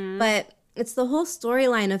them, but it's the whole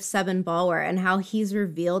storyline of Sebin Balwer and how he's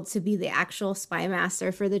revealed to be the actual spy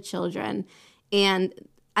master for the children, and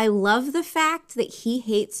I love the fact that he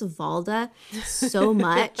hates Valda so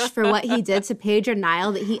much for what he did to Pedro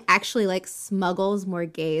Nile that he actually like smuggles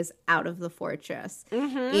Morghese out of the fortress.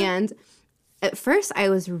 And at first I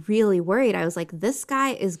was really worried. I was like, this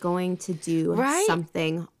guy is going to do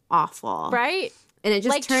something awful. Right. And it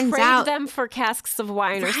just like turns trade out them for casks of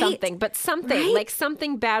wine or something, but something like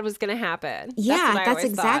something bad was going to happen. Yeah, that's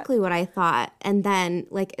exactly what I thought. And then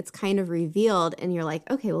like it's kind of revealed and you're like,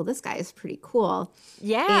 okay, well this guy is pretty cool.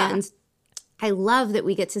 Yeah. And I love that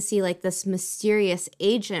we get to see like this mysterious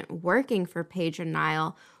agent working for Pedro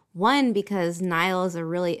Nile. One, because Nile is a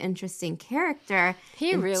really interesting character.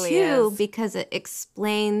 He really is. Two, is. because it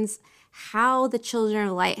explains how the Children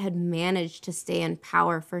of Light had managed to stay in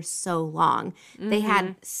power for so long. They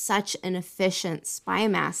had such an efficient spy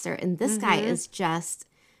master, and this guy is just,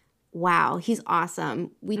 wow, he's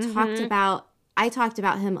awesome. I talked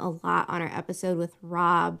about him a lot on our episode with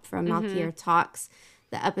Rob from Malkier Talks.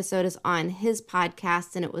 The episode is on his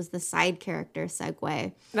podcast, and it was the side character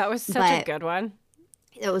segue. That was such a good one.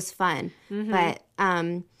 It was fun. But,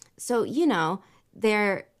 so, you know,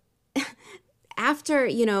 after,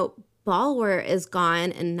 you know, Balwer is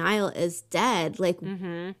gone and Nile is dead, like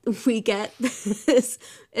we get this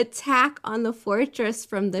attack on the fortress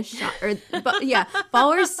from the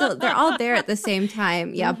Balwer's still, they're all there at the same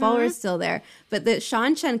time. Yeah, Balwer's still there. But the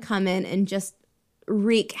Seanchan come in and just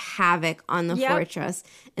wreak havoc on the fortress.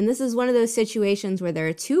 And this is one of those situations where there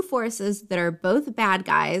are two forces that are both bad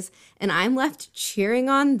guys, and I'm left cheering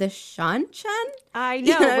on the Seanchan. I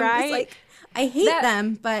know, right? Like, I hate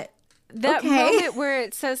them, but that moment where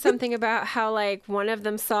it says something about how like one of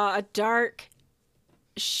them saw a dark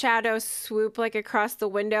shadow swoop like across the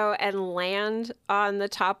window and land on the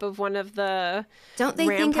top of one of the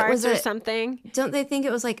ramparts or something. Don't they think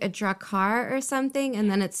it was like a Drakkar or something?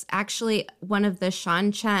 And then it's actually one of the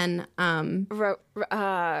Seanchan Rakan?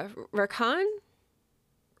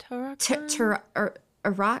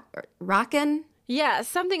 Rakan? Yeah,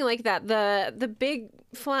 something like that. The big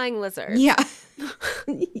flying lizard. Yeah.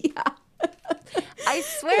 Yeah. I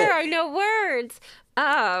swear I know words.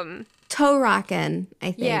 Torakan,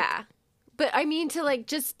 I think. Yeah. But I mean to like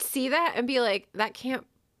just see that and be like, that can't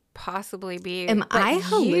possibly be. Am I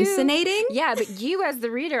hallucinating? Yeah, but you as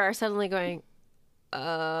the reader are suddenly going,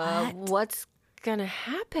 what's gonna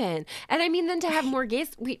happen? And I mean then to have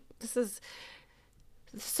Morghese,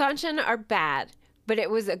 Seanchan are bad, but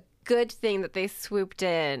it was a good thing that they swooped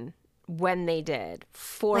in when they did.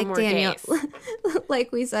 4 like more Daniel, days.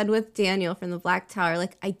 like we said with Daniel from the Black Tower,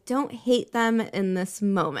 like, I don't hate them in this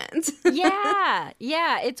moment. Yeah.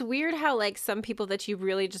 It's weird how like some people that you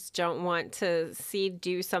really just don't want to see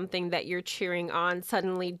do something that you're cheering on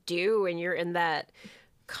suddenly do, and you're in that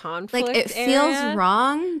conflict Like, it area. feels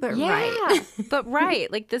wrong, but right. But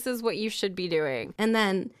right. Like, this is what you should be doing. And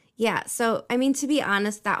then, yeah, so, I mean, to be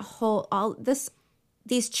honest,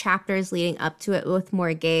 these chapters leading up to it with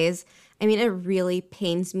more gays, I mean, it really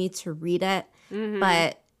pains me to read it,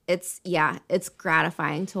 but it's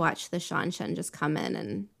gratifying to watch the Sean Shen just come in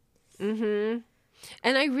and...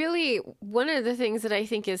 And one of the things that I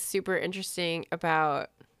think is super interesting about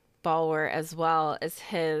Balwer as well is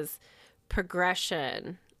his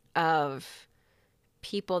progression of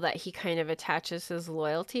people that he kind of attaches his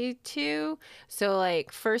loyalty to. So,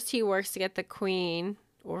 like, first he works to get the queen,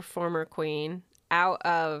 or former queen, out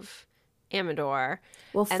of Amador.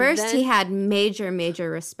 Well, And first then- he had major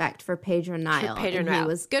respect for Pedro Nile. Pedro and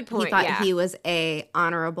Nile. Good point, He thought yeah. he was a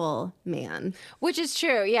honorable man. Which is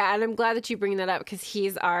true, yeah, and I'm glad that you bring that up because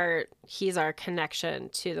he's our connection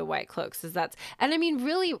to the White Cloaks. And I mean,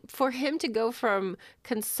 really, for him to go from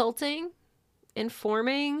consulting,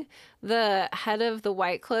 informing the head of the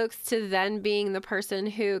White Cloaks to then being the person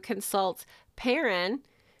who consults Perrin,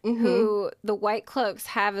 who the White Cloaks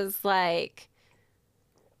have as like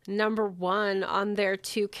number 1 on their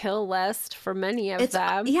to kill list for many of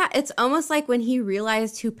them. Yeah, it's almost like when he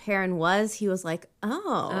realized who Perrin was, he was like,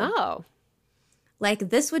 Oh. like,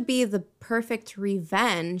 this would be the perfect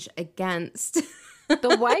revenge against...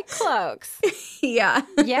 The White Cloaks. Yeah.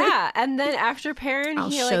 Yeah, and then after Perrin, I'll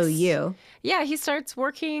he show you. Yeah, he starts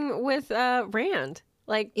working with Rand,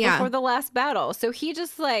 like, Yeah. before the last battle. So he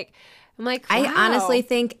just like, I'm like, wow.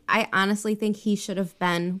 I honestly think he should have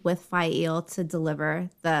been with Fael to deliver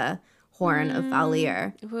the horn of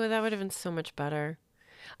Valir. Ooh, that would have been so much better.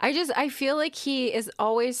 I feel like he is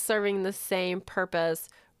always serving the same purpose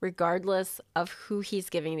regardless of who he's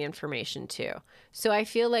giving the information to. So I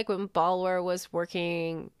feel like when Balwer was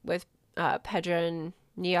working with Pedro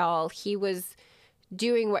Nial, he was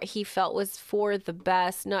doing what he felt was for the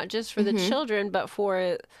best, not just for the children, but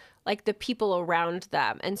for like the people around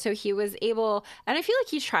them. And so he was able, and I feel like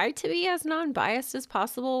he tried to be as non-biased as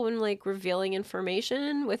possible when like revealing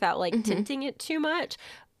information without like tinting it too much.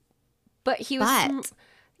 But he was,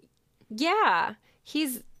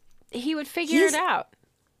 he would figure it out.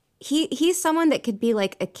 He's someone that could be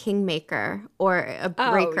like a kingmaker or a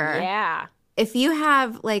breaker. Oh, yeah. If you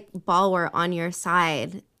have like Balwer on your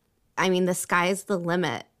side, I mean, the sky's the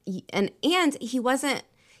limit. And he wasn't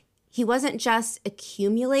just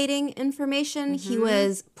accumulating information. He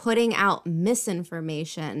was putting out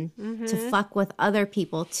misinformation to fuck with other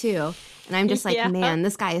people too. And I'm just like, man,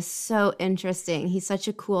 this guy is so interesting. He's such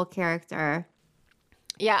a cool character.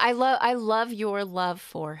 Yeah, I love your love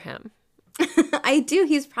for him. I do.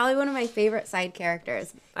 He's probably one of my favorite side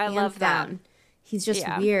characters. I love that. He's just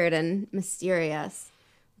weird and mysterious.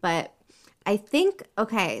 But I think,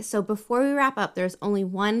 okay, so before we wrap up, there's only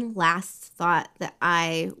one last thought that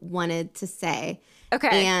I wanted to say.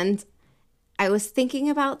 Okay. And I was thinking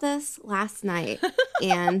about this last night,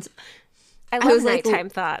 and I love was like, nighttime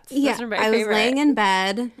thoughts. yeah, Those are my I was favorite. laying in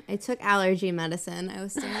bed. I took allergy medicine. I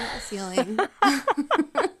was staring at the ceiling.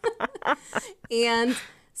 And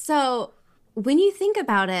so when you think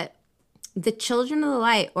about it, the Children of the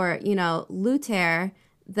Light, or, you know, Luther,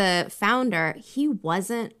 the founder, he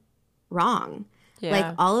wasn't wrong. Yeah.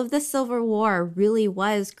 Like, all of the Civil War really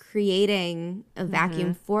was creating a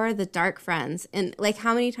vacuum for the Dark Friends. And, like,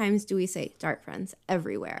 how many times do we say Dark Friends?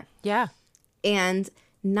 Everywhere. Yeah. And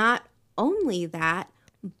not only that,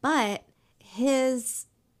 but his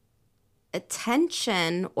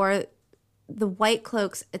attention, or the White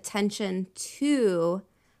Cloak's attention to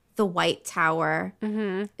the White Tower,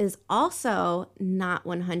 is also not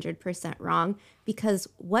 100% wrong, because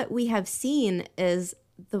what we have seen is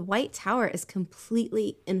the White Tower is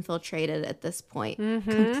completely infiltrated at this point.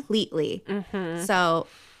 Completely. So,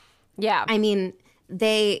 Yeah. I mean,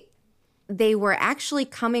 they were actually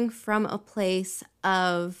coming from a place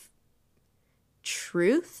of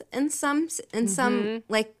truth in some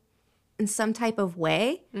type of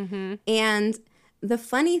way. And the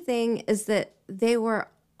funny thing is that they were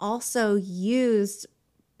also used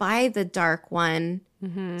by the Dark One.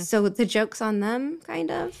 So the joke's on them, kind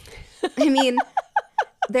of. I mean,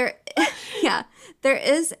 there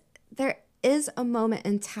is a moment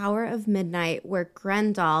in Tower of Midnight where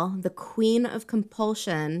Grendel, the Queen of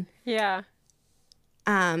Compulsion, Yeah.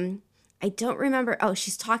 I don't remember. Oh,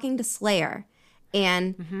 she's talking to Slayer,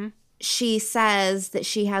 and she says that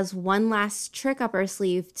she has one last trick up her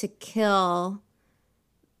sleeve to kill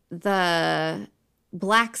the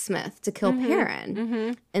blacksmith, to kill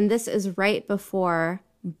Perrin. And this is right before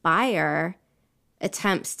Byre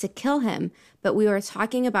attempts to kill him. But we were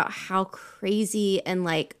talking about how crazy and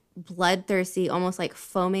like bloodthirsty, almost like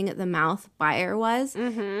foaming at the mouth Byre was.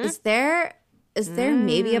 Is there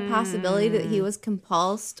maybe a possibility that he was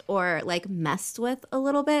compulsed or like messed with a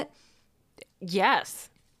little bit? Yes.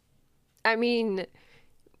 I mean,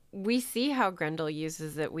 we see how Grendel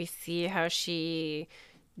uses it. We see how she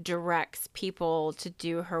directs people to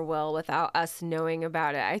do her will without us knowing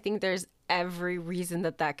about it. I think there's every reason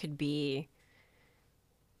that could be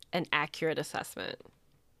an accurate assessment.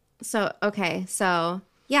 So, okay. So,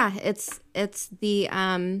 yeah, it's the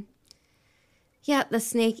the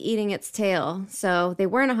snake eating its tail. So they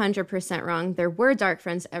weren't 100% wrong. There were dark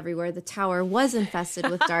friends everywhere. The tower was infested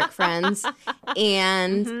with dark friends,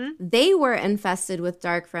 and they were infested with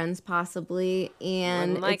dark friends possibly.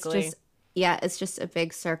 And it's just a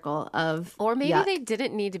big circle of Or maybe yuck. they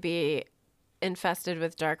didn't need to be infested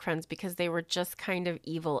with dark friends because they were just kind of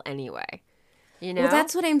evil anyway. You know? Well,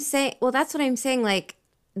 that's what I'm saying. Like,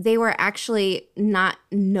 they were actually not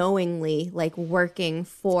knowingly like working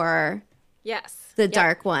for the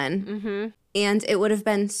Dark One. And it would have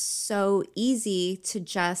been so easy to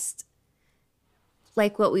just,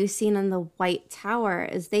 like what we've seen in the White Tower,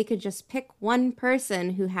 is they could just pick one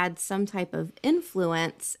person who had some type of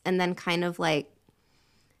influence and then kind of like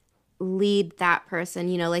lead that person,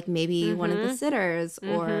 you know, like maybe one of the sitters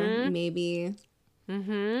or maybe.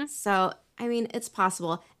 So, I mean, it's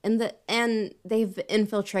possible. And they've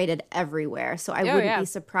infiltrated everywhere. So I wouldn't be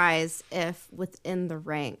surprised if within the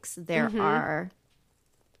ranks there are.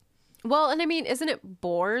 Well, and I mean, isn't it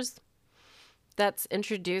Bors that's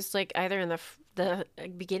introduced like either in the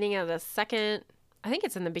beginning of the second, I think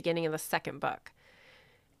it's in the beginning of the second book.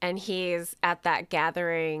 And he's at that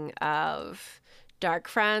gathering of dark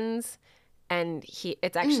friends, and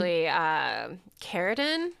it's actually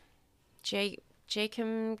Carradine,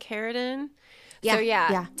 Jaqen Carradine.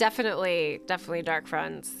 Yeah, so definitely dark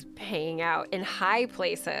friends hanging out in high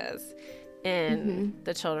places in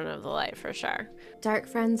the Children of the Light for sure. Dark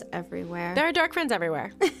friends everywhere. There are dark friends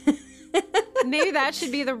everywhere. Maybe that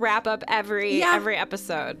should be the wrap up every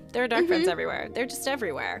episode. There are dark friends everywhere. They're just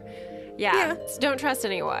everywhere. Yeah. So don't trust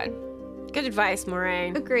anyone. Good advice,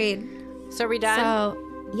 Moiraine. Agreed. So are we done?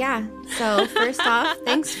 So first off,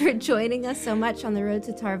 thanks for joining us so much on the road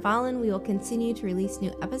to Tar Valon. We will continue to release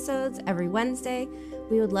new episodes every Wednesday.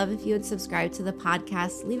 We would love if you would subscribe to the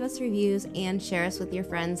podcast, leave us reviews, and share us with your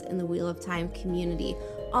friends in the Wheel of Time community.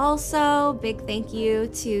 Also, big thank you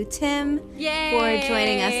to Tim for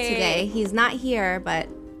joining us today. He's not here, but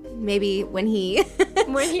maybe when he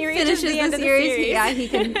finishes the end of the series, he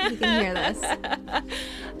can hear this.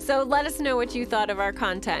 So let us know what you thought of our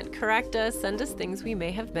content. Correct us, send us things we may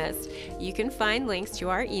have missed. You can find links to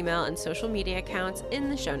our email and social media accounts in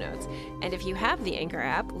the show notes. And if you have the Anchor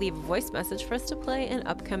app, leave a voice message for us to play in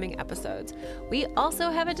upcoming episodes. We also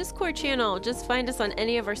have a Discord channel. Just find us on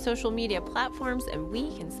any of our social media platforms and we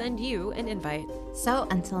can send you an invite. So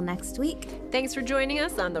until next week. Thanks for joining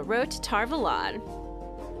us on the road to Tar Valon.